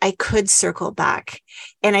know that I could circle back.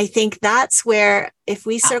 And I think that's where, if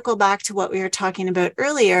we circle back to what we were talking about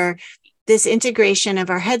earlier, this integration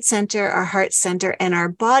of our head center, our heart center, and our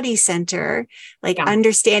body center,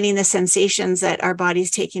 understanding the sensations that our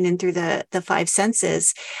body's taking in through the five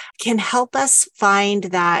senses, can help us find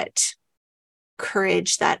that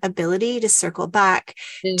courage, that ability to circle back,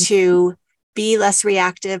 to be less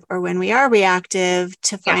reactive, or when we are reactive,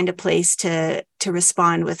 to find a place to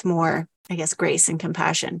respond with more, I guess, grace and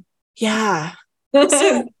compassion. Yeah.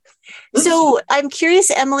 So I'm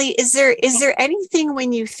curious, Emily, is there anything,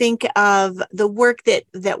 when you think of the work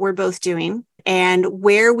that we're both doing and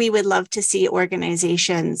where we would love to see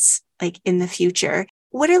organizations in the future,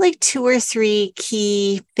 what are 2 or 3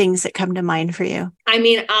 key things that come to mind for you?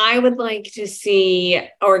 I would like to see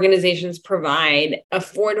organizations provide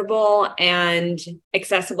affordable and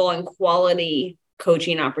accessible and quality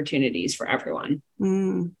coaching opportunities for everyone.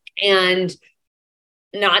 And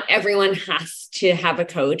not everyone has to have a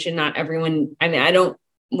coach, and not everyone, I don't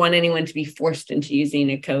want anyone to be forced into using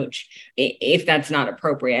a coach if that's not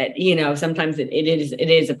appropriate. Sometimes it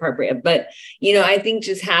is appropriate, but, I think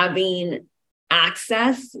just having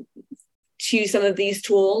access to some of these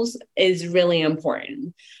tools is really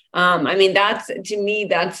important. That's, to me,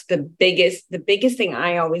 that's the biggest thing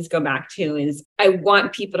I always go back to is I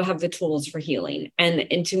want people to have the tools for healing.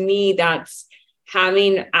 And to me, that's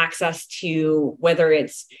having access to, whether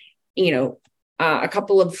it's, a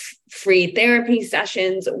couple of free therapy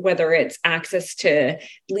sessions, whether it's access to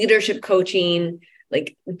leadership coaching,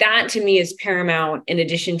 like that to me is paramount, in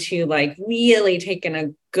addition to like really taking a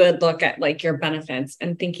good look at like your benefits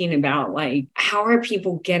and thinking about like, how are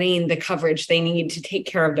people getting the coverage they need to take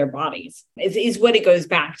care of their bodies is what it goes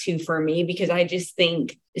back to for me, because I just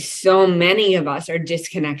think so many of us are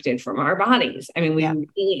disconnected from our bodies. I mean,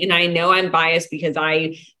 really, and I know I'm biased because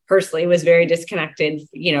I personally was very disconnected,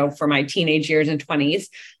 for my teenage years and 20s,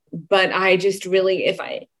 but I just really, if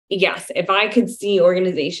I could see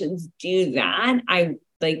organizations do that,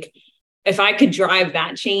 if I could drive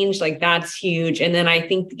that change, like that's huge. And then I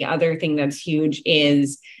think the other thing that's huge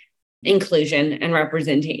is inclusion and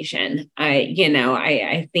representation.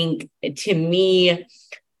 I think, to me,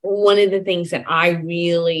 one of the things that I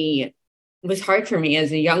really was hard for me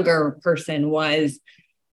as a younger person was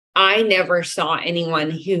I never saw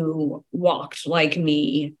anyone who walked like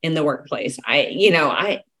me in the workplace. I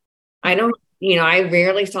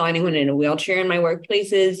rarely saw anyone in a wheelchair in my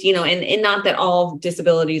workplaces, and not that all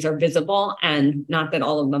disabilities are visible and not that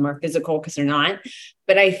all of them are physical, because they're not.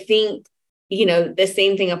 But I think, the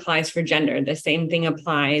same thing applies for gender. The same thing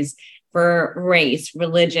applies for race,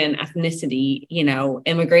 religion, ethnicity,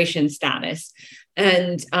 immigration status.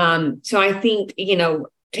 And so I think,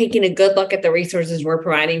 taking a good look at the resources we're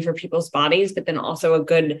providing for people's bodies, but then also a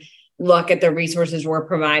good look at the resources we're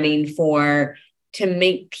providing to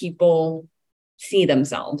make people see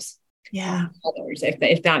themselves. Yeah. Others,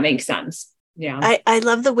 if that makes sense. Yeah. I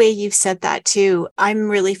love the way you've said that too. I'm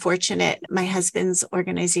really fortunate. My husband's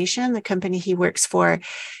organization, the company he works for,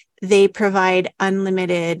 they provide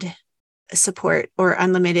unlimited support or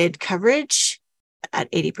unlimited coverage at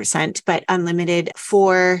 80%, but unlimited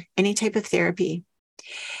for any type of therapy.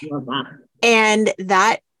 Love that. And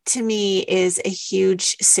that to me is a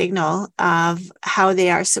huge signal of how they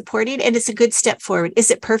are supporting. And it's a good step forward.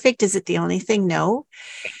 Is it perfect? Is it the only thing? No.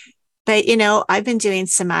 But, I've been doing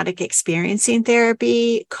somatic experiencing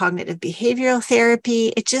therapy, cognitive behavioral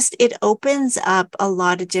therapy. It opens up a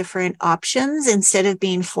lot of different options instead of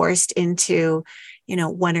being forced into,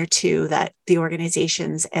 one or two that the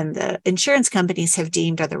organizations and the insurance companies have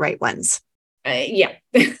deemed are the right ones. Yeah,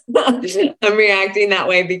 I'm reacting that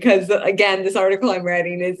way because, again, this article I'm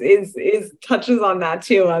writing is touches on that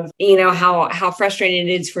too, of, how frustrating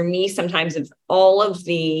it is for me sometimes of all of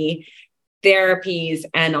the therapies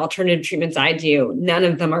and alternative treatments I do, none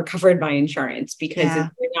of them are covered by insurance because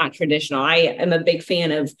they're not traditional. I am a big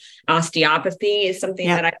fan of osteopathy, is something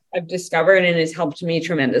that I've discovered and has helped me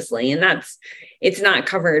tremendously. And it's not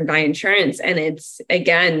covered by insurance. And it's,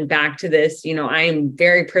 again, back to this, I am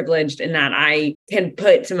very privileged in that I can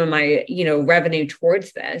put some of my, revenue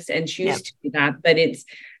towards this and choose to do that. But it's,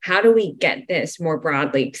 how do we get this more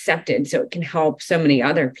broadly accepted so it can help so many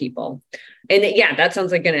other people? And that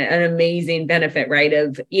sounds like an amazing benefit, right?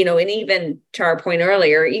 Of, and even to our point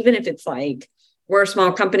earlier, even if it's like, we're a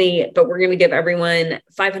small company, but we're going to give everyone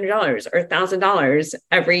 $500 or $1,000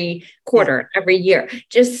 every quarter, every year,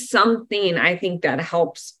 just something I think that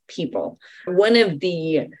helps people. One of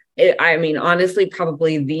honestly,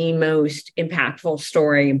 probably the most impactful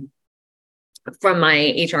story from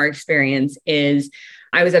my HR experience is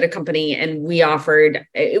I was at a company and we offered,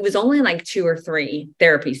 it was only like 2 or 3 free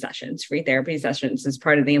therapy sessions as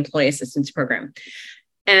part of the employee assistance program.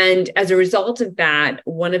 And as a result of that,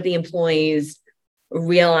 one of the employees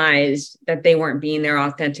realized that they weren't being their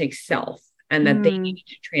authentic self and that they needed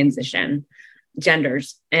to transition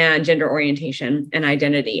genders and gender orientation and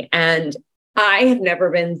identity. And I have never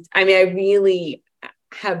been, I really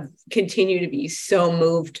have continued to be so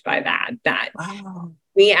moved by that wow.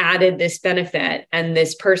 We added this benefit and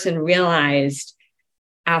this person realized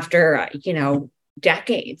after,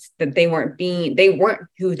 decades that they weren't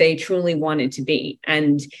who they truly wanted to be.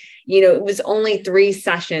 And, it was only 3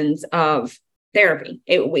 sessions of therapy.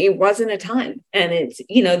 It wasn't a ton. And it's,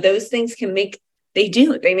 those things they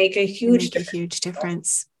make a huge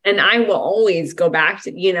difference. And I will always go back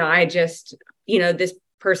to, this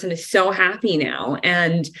person is so happy now.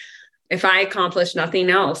 And if I accomplish nothing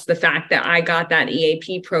else, the fact that I got that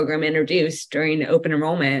EAP program introduced during open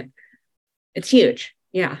enrollment, it's huge.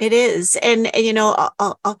 Yeah, it is. And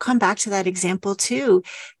I'll come back to that example too.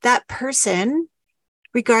 That person,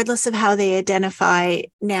 regardless of how they identify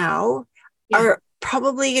now, are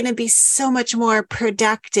probably going to be so much more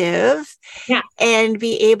productive and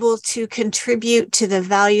be able to contribute to the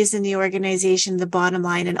values in the organization, the bottom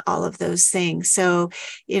line, and all of those things. So,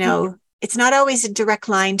 it's not always a direct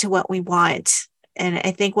line to what we want. And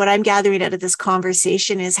I think what I'm gathering out of this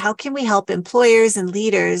conversation is how can we help employers and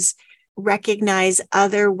leaders recognize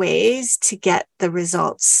other ways to get the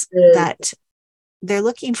results that they're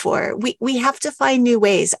looking for. We have to find new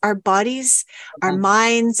ways. Our bodies, our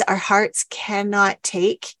minds, our hearts cannot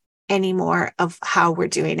take any more of how we're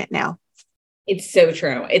doing it now. It's so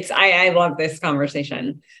true. I love this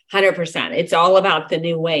conversation. 100%. It's all about the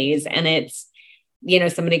new ways. And it's,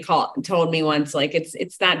 somebody told me once, like,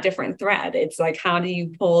 it's that different thread. It's like, how do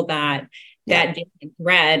you pull that different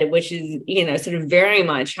thread, which is, sort of very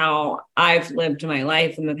much how I've lived my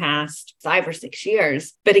life in the past 5 or 6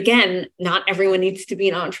 years. But again, not everyone needs to be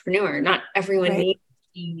an entrepreneur. Not everyone needs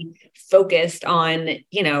to be focused on,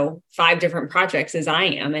 5 different projects as I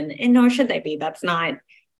am. And nor should they be. That's not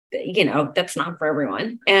for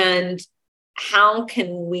everyone. And how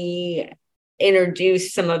can we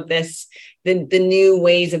introduce some of this, the new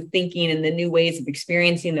ways of thinking and the new ways of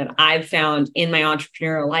experiencing that I've found in my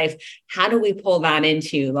entrepreneurial life? How do we pull that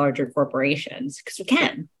into larger corporations? Because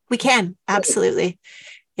we can. Absolutely.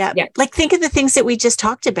 Yeah. Like, think of the things that we just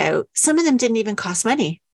talked about. Some of them didn't even cost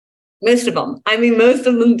money. Most of them. Most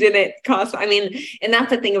of them didn't cost. And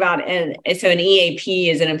that's the thing about it. So an EAP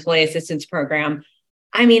is an employee assistance program.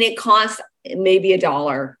 It costs maybe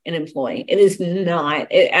 $1 an employee. It is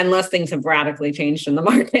not, unless things have radically changed in the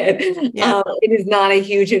market. It is not a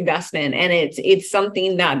huge investment. And it's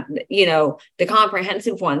something that, the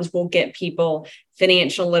comprehensive ones will get people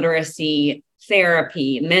financial literacy,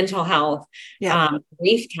 therapy, mental health,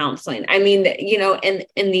 grief counseling. And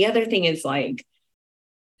the other thing is, like,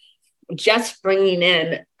 just bringing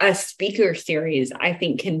in a speaker series, I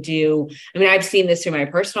think can do, I've seen this through my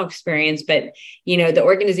personal experience, but, the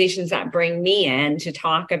organizations that bring me in to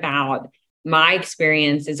talk about my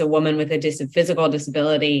experience as a woman with a physical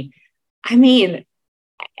disability,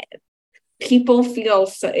 people feel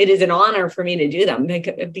so, it is an honor for me to do them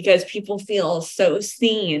because people feel so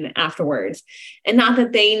seen afterwards. And not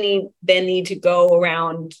that they need to go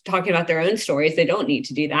around talking about their own stories. They don't need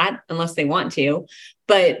to do that unless they want to.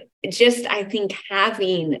 But just, I think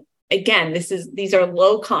having, again, these are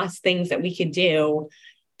low cost things that we could do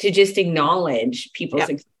to just acknowledge people's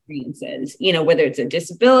experiences, whether it's a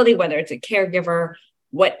disability, whether it's a caregiver,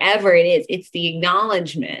 whatever it is, it's the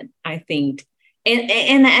acknowledgement, I think,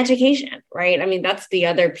 and the education, right? That's the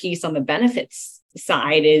other piece on the benefits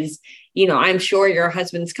side is, I'm sure your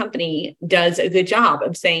husband's company does a good job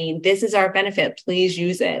of saying, this is our benefit, please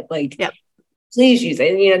use it. Please use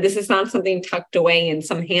it. This is not something tucked away in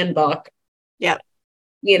some handbook, that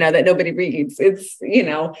nobody reads. It's,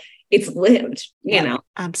 it's lived,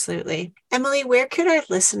 Absolutely. Emily, where could our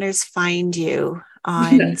listeners find you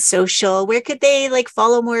on social? Where could they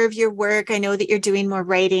follow more of your work? I know that you're doing more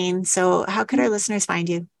writing. So how could our listeners find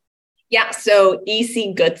you? Yeah. So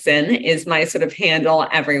EC Goodson is my sort of handle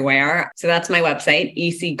everywhere. So that's my website,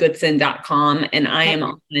 ecgoodson.com. And I am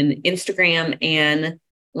on Instagram and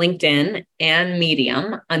LinkedIn and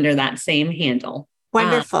Medium under that same handle.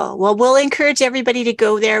 Wonderful. Well, we'll encourage everybody to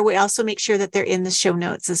go there. We also make sure that they're in the show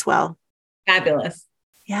notes as well. Fabulous.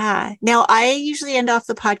 Yeah. Now, I usually end off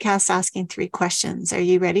the podcast asking 3 questions. Are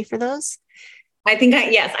you ready for those? I think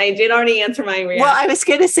I did already answer my reaction. Well, I was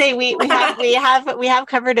going to say we have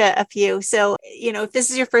covered a few. So, if this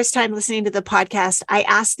is your first time listening to the podcast, I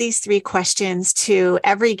ask these 3 questions to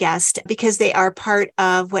every guest because they are part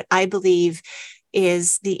of what I believe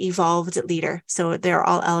is the evolved leader. So they're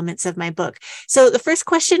all elements of my book. So the first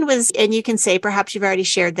question was, and you can say, perhaps you've already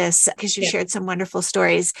shared this because you shared some wonderful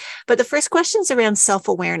stories, but the first question is around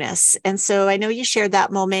self-awareness. And so I know you shared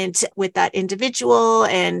that moment with that individual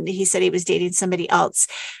and he said he was dating somebody else,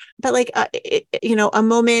 but a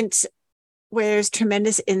moment where there's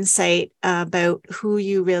tremendous insight about who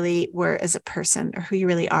you really were as a person or who you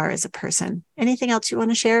really are as a person. Anything else you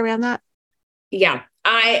want to share around that? Yeah.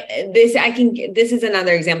 This is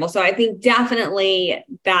another example. So I think definitely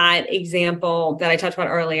that example that I talked about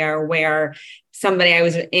earlier, where somebody I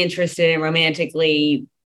was interested in romantically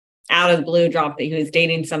out of the blue dropped that he was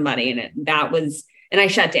dating somebody, and I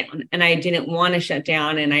shut down, and I didn't want to shut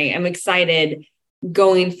down. And I am excited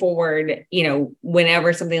going forward,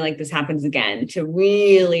 whenever something like this happens again, to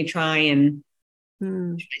really try and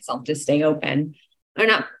push myself to stay open. Or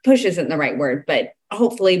not, push isn't the right word, but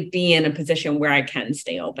hopefully be in a position where I can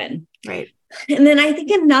stay open. Right. And then I think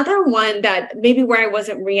another one that maybe where I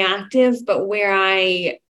wasn't reactive, but where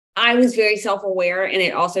I was very self-aware, and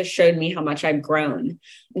it also showed me how much I've grown.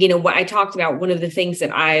 What I talked about, one of the things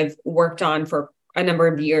that I've worked on for a number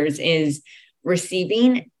of years is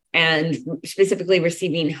receiving, and specifically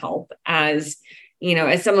receiving help. As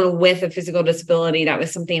someone with a physical disability, that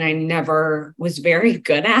was something I never was very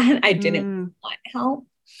good at. I didn't want help.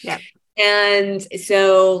 Yeah. And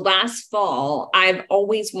so last fall, I've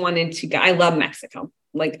always wanted to go. I love Mexico,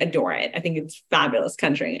 adore it. I think it's a fabulous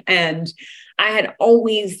country. And had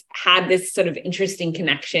always had this sort of interesting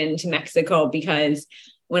connection to Mexico because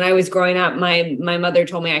when I was growing up, my mother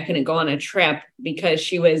told me I couldn't go on a trip because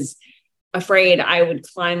she was afraid I would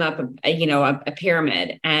climb up a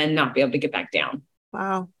pyramid and not be able to get back down.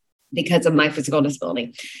 Wow. Because of my physical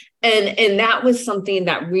disability. And that was something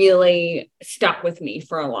that really stuck with me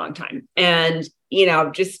for a long time. And,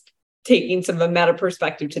 just taking some of a meta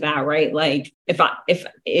perspective to that, right? Like if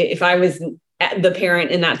I was the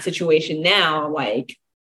parent in that situation now, like,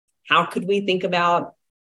 how could we think about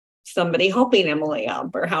somebody helping Emily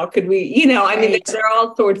up, or how could we, Right. there are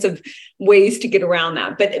all sorts of ways to get around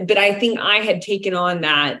that. But I think I had taken on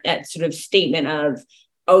that sort of statement of,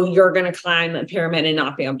 oh, you're going to climb a pyramid and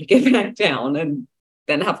not be able to get back down and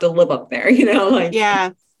then have to live up there,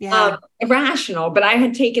 Yeah. Irrational. But I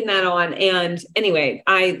had taken that on. And anyway,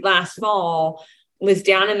 I last fall was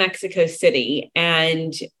down in Mexico City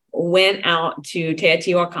and went out to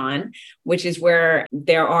Teotihuacan, which is where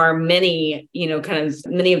there are many,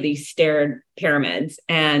 many of these stair pyramids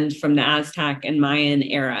and from the Aztec and Mayan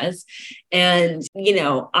eras. And,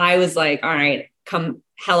 I was like, all right, come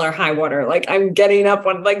hell or high water. Like I'm getting up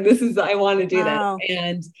on I want to do Wow. that.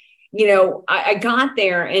 And, I got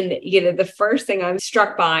there and, the first thing I'm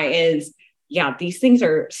struck by is, yeah, these things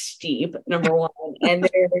are steep, number one, and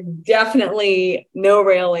there's definitely no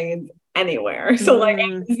railings anywhere. So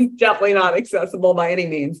it's definitely not accessible by any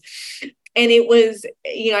means. And it was,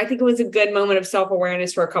 I think it was a good moment of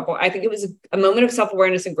self-awareness I think it was a moment of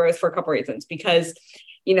self-awareness and growth for a couple of reasons, because,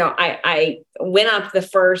 I went up the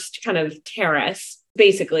first kind of terrace.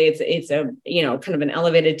 Basically, it's a, kind of an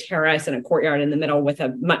elevated terrace and a courtyard in the middle with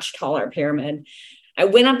a much taller pyramid. I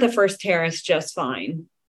went up the first terrace just fine.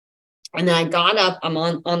 And then I got up, I'm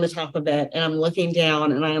on the top of it, and I'm looking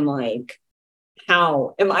down and I'm like,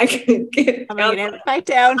 how am I going to get back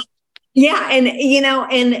down? Yeah.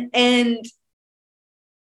 And, and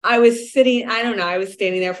I was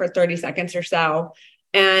standing there for 30 seconds or so.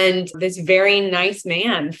 And this very nice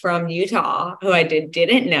man from Utah, who I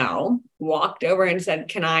didn't know, walked over and said,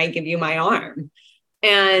 "Can I give you my arm?"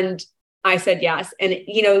 And I said yes. And,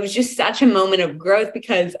 it was just such a moment of growth,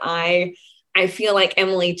 because I feel like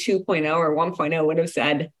Emily 2.0 or 1.0 would have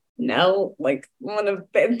said, no, like I want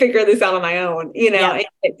to figure this out on my own, and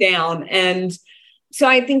get down. And so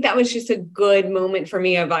I think that was just a good moment for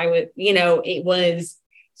me it was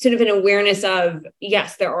sort of an awareness of,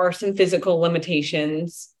 yes, there are some physical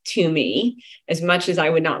limitations to me, as much as I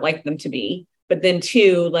would not like them to be. But then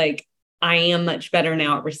two, like, I am much better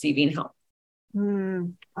now at receiving help.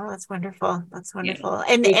 Oh, that's wonderful. That's wonderful.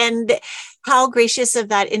 Yeah. And how gracious of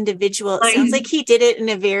that individual. It sounds like he did it in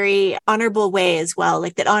a very honorable way as well,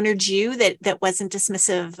 like that honored you, that wasn't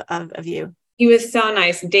dismissive of you. He was so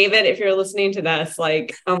nice. David, if you're listening to this,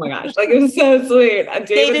 like, oh my gosh, like it was so sweet.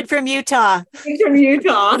 David from Utah. From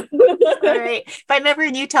Utah. All right. If I'm ever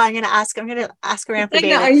in Utah, I'm going to ask around for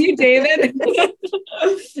David. Are you David?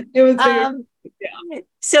 It was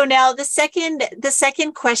So now the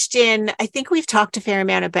second question, I think we've talked a fair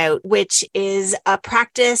amount about, which is a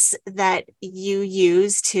practice that you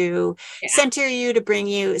use to center you, to bring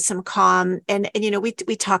you some calm. And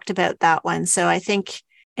we talked about that one. So I think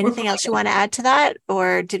anything else you want to add to that,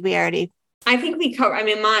 or did we already? I think we cover,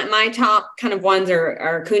 my top kind of ones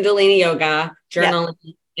are Kundalini yoga,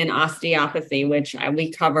 journaling, and osteopathy, which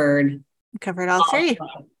we covered. Covered all three.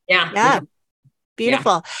 Yeah.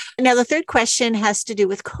 Beautiful. Yeah. Now, the third question has to do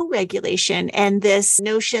with co-regulation and this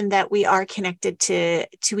notion that we are connected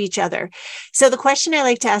to each other. So the question I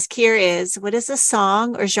like to ask here is, what is a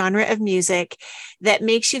song or genre of music that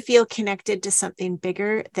makes you feel connected to something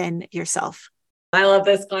bigger than yourself? I love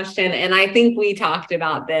this question. And I think we talked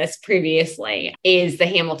about this previously, is the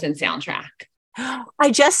Hamilton soundtrack.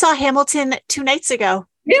 I just saw Hamilton 2 nights ago.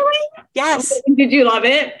 Really? Yes. Did you love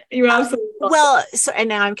it? You absolutely loved it. So, and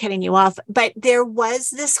now I'm cutting you off, but there was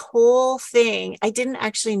this whole thing. I didn't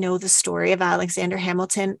actually know the story of Alexander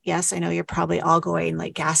Hamilton. Yes, I know you're probably all going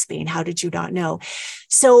like gasping. How did you not know?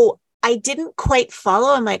 So I didn't quite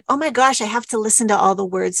follow. I'm like, oh my gosh, I have to listen to all the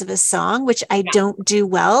words of a song, which I don't do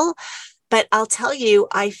well. But I'll tell you,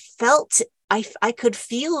 I felt I could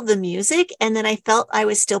feel the music, and then I felt I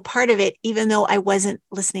was still part of it, even though I wasn't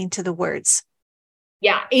listening to the words.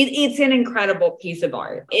 Yeah, it's an incredible piece of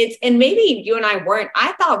art. And maybe you and I weren't.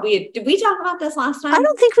 I thought did we talk about this last time? I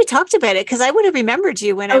don't think we talked about it, because I would have remembered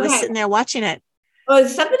you when I was sitting there watching it. Well,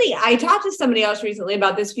 I talked to somebody else recently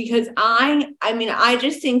about this, because I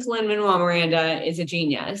just think Lin-Manuel Miranda is a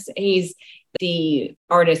genius. He's the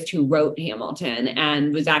artist who wrote Hamilton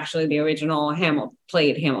and was actually the original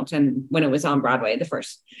played Hamilton when it was on Broadway, the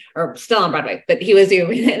first, or still on Broadway, but he was the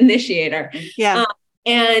initiator. Yeah.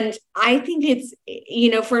 And I think it's,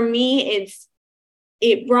 for me,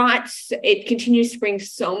 it continues to bring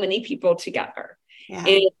so many people together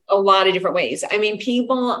in a lot of different ways. I mean,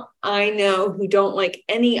 people I know who don't like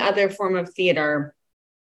any other form of theater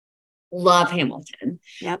love Hamilton.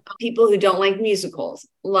 Yep. People who don't like musicals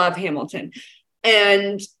love Hamilton.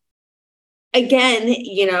 And again,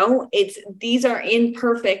 these are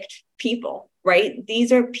imperfect people, right?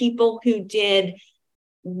 These are people who did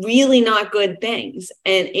really not good things.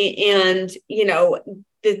 And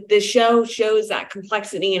the show shows that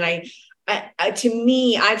complexity. And to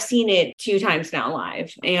me, I've seen it 2 times now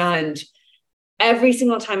live, and every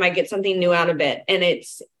single time I get something new out of it. And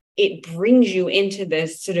it brings you into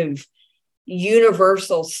this sort of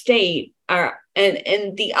universal state.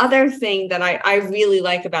 And the other thing that I really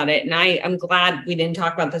like about it, and I'm glad we didn't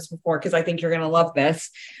talk about this before, because I think you're going to love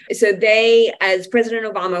this. So as President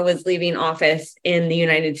Obama was leaving office in the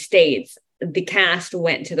United States, the cast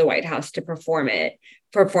went to the White House to perform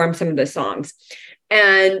some of the songs.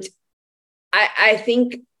 And I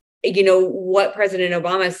think, what President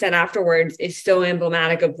Obama said afterwards is so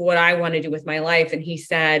emblematic of what I want to do with my life. And he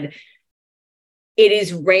said, "It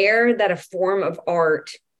is rare that a form of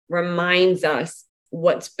art reminds us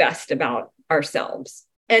what's best about ourselves."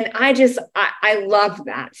 And I love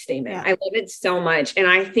that statement. Yeah. I love it so much. And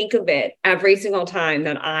I think of it every single time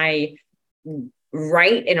that I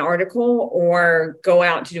write an article or go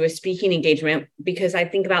out to do a speaking engagement, because I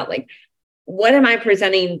think about, like, what am I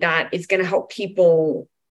presenting that is going to help people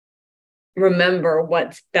remember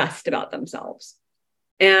what's best about themselves?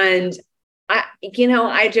 And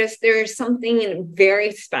there's something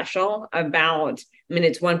very special about,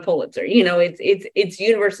 it's won Pulitzer, it's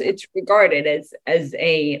universal, it's regarded as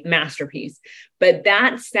a masterpiece, but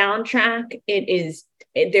that soundtrack,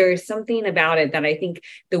 there is something about it that I think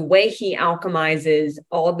the way he alchemizes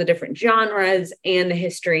all the different genres and the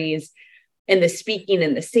histories and the speaking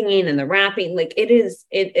and the singing and the rapping, like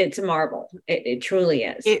it's a marvel. It truly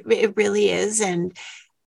is. It really is. And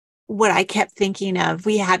what I kept thinking of,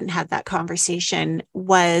 we hadn't had that conversation,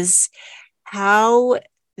 was how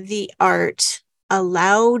the art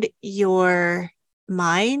allowed your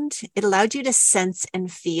mind, it allowed you to sense and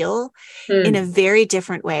feel in a very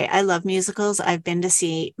different way. I love musicals. I've been to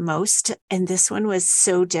see most, and this one was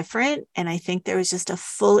so different. And I think there was just a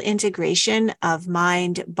full integration of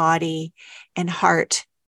mind, body, and heart.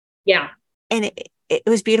 Yeah. And it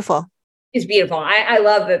was beautiful. It's beautiful. I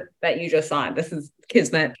love that you just saw it. This is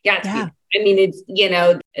kismet. Yeah. It's,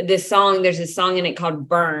 this song, there's a song in it called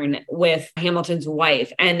Burn with Hamilton's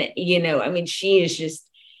wife. And, she is just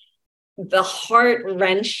the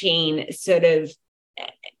heart-wrenching sort of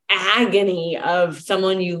agony of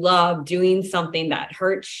someone you love doing something that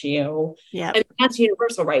hurts you. Yeah. And that's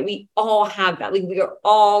universal, right? We all have that. Like, we are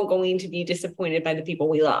all going to be disappointed by the people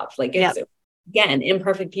we love. Like, it's, again,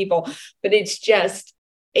 imperfect people, but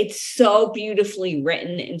it's so beautifully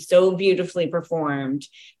written and so beautifully performed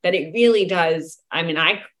that it really does.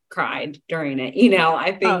 I cried during it,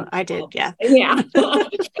 I think. Oh, I did. Yeah. Yeah.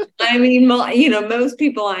 Most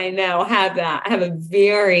people I know have a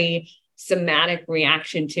very somatic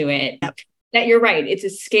reaction to it. Yep. That you're right. It's a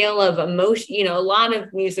scale of emotion. A lot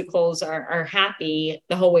of musicals are happy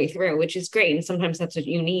the whole way through, which is great. And sometimes that's what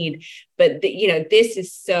you need. But this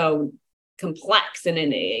is so complex, and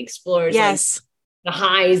it explores the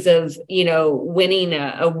highs of, winning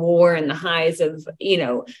a war, and the highs of,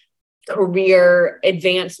 career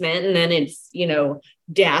advancement. And then it's,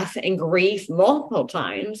 death and grief multiple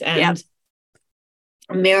times, and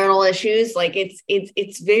marital issues. Like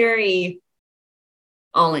it's very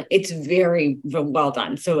well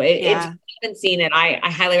done. So if you haven't seen it, I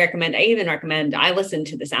highly recommend. I listened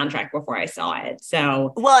to the soundtrack before I saw it.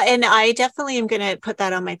 So, well, and I definitely am going to put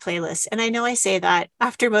that on my playlist. And I know I say that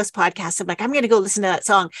after most podcasts, I'm like, I'm going to go listen to that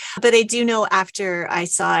song. But I do know after I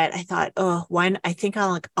saw it, I thought, I think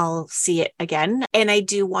I'll see it again. And I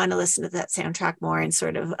do want to listen to that soundtrack more and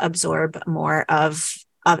sort of absorb more of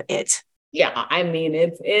it. Yeah,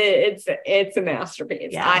 it's a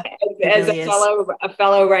masterpiece. Yeah, as a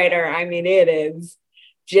fellow writer, it is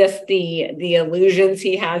just the allusions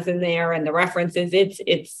he has in there and the references.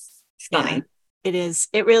 It's stunning. Yeah, it is.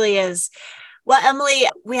 It really is. Well, Emily,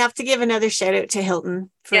 we have to give another shout out to Hilton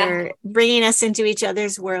for bringing us into each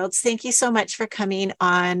other's worlds. Thank you so much for coming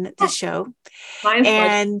on the show.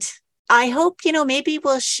 And I hope, maybe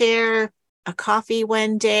we'll share a coffee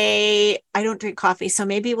one day. I don't drink coffee, so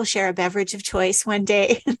maybe we'll share a beverage of choice one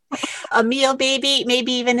day, a meal,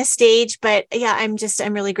 maybe even a stage. But yeah, I'm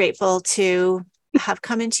really grateful to have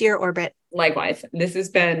come into your orbit. Likewise. This has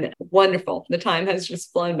been wonderful. The time has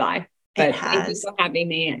just flown by. But thank you for having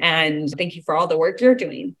me. And thank you for all the work you're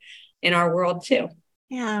doing in our world too.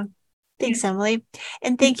 Yeah. Thanks, Emily.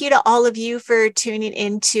 And thank you to all of you for tuning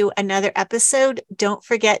into another episode. Don't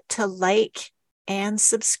forget to like and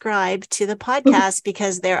subscribe to the podcast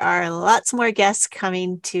because there are lots more guests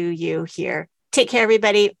coming to you here. Take care,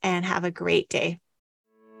 everybody, and have a great day.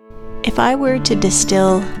 If I were to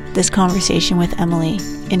distill this conversation with Emily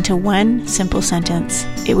into one simple sentence,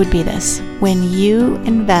 it would be this. When you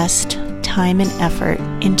invest time and effort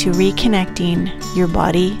into reconnecting your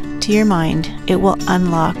body to your mind, it will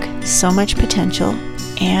unlock so much potential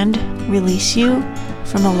and release you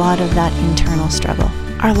from a lot of that internal struggle.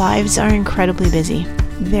 Our lives are incredibly busy.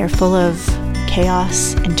 They're full of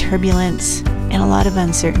chaos and turbulence and a lot of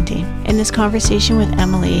uncertainty. And this conversation with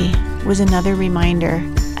Emily was another reminder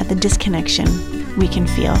at the disconnection we can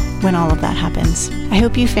feel when all of that happens. I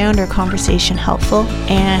hope you found our conversation helpful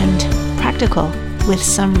and practical with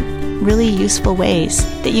some really useful ways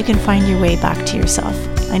that you can find your way back to yourself.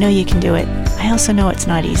 I know you can do it. I also know it's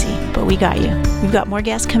not easy, but we got you. We've got more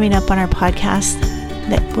guests coming up on our podcast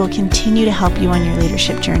that will continue to help you on your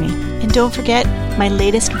leadership journey. And don't forget, my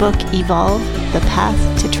latest book, Evolve, The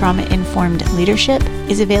Path to Trauma-Informed Leadership,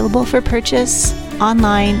 is available for purchase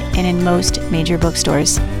online and in most major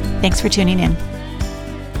bookstores. Thanks for tuning in.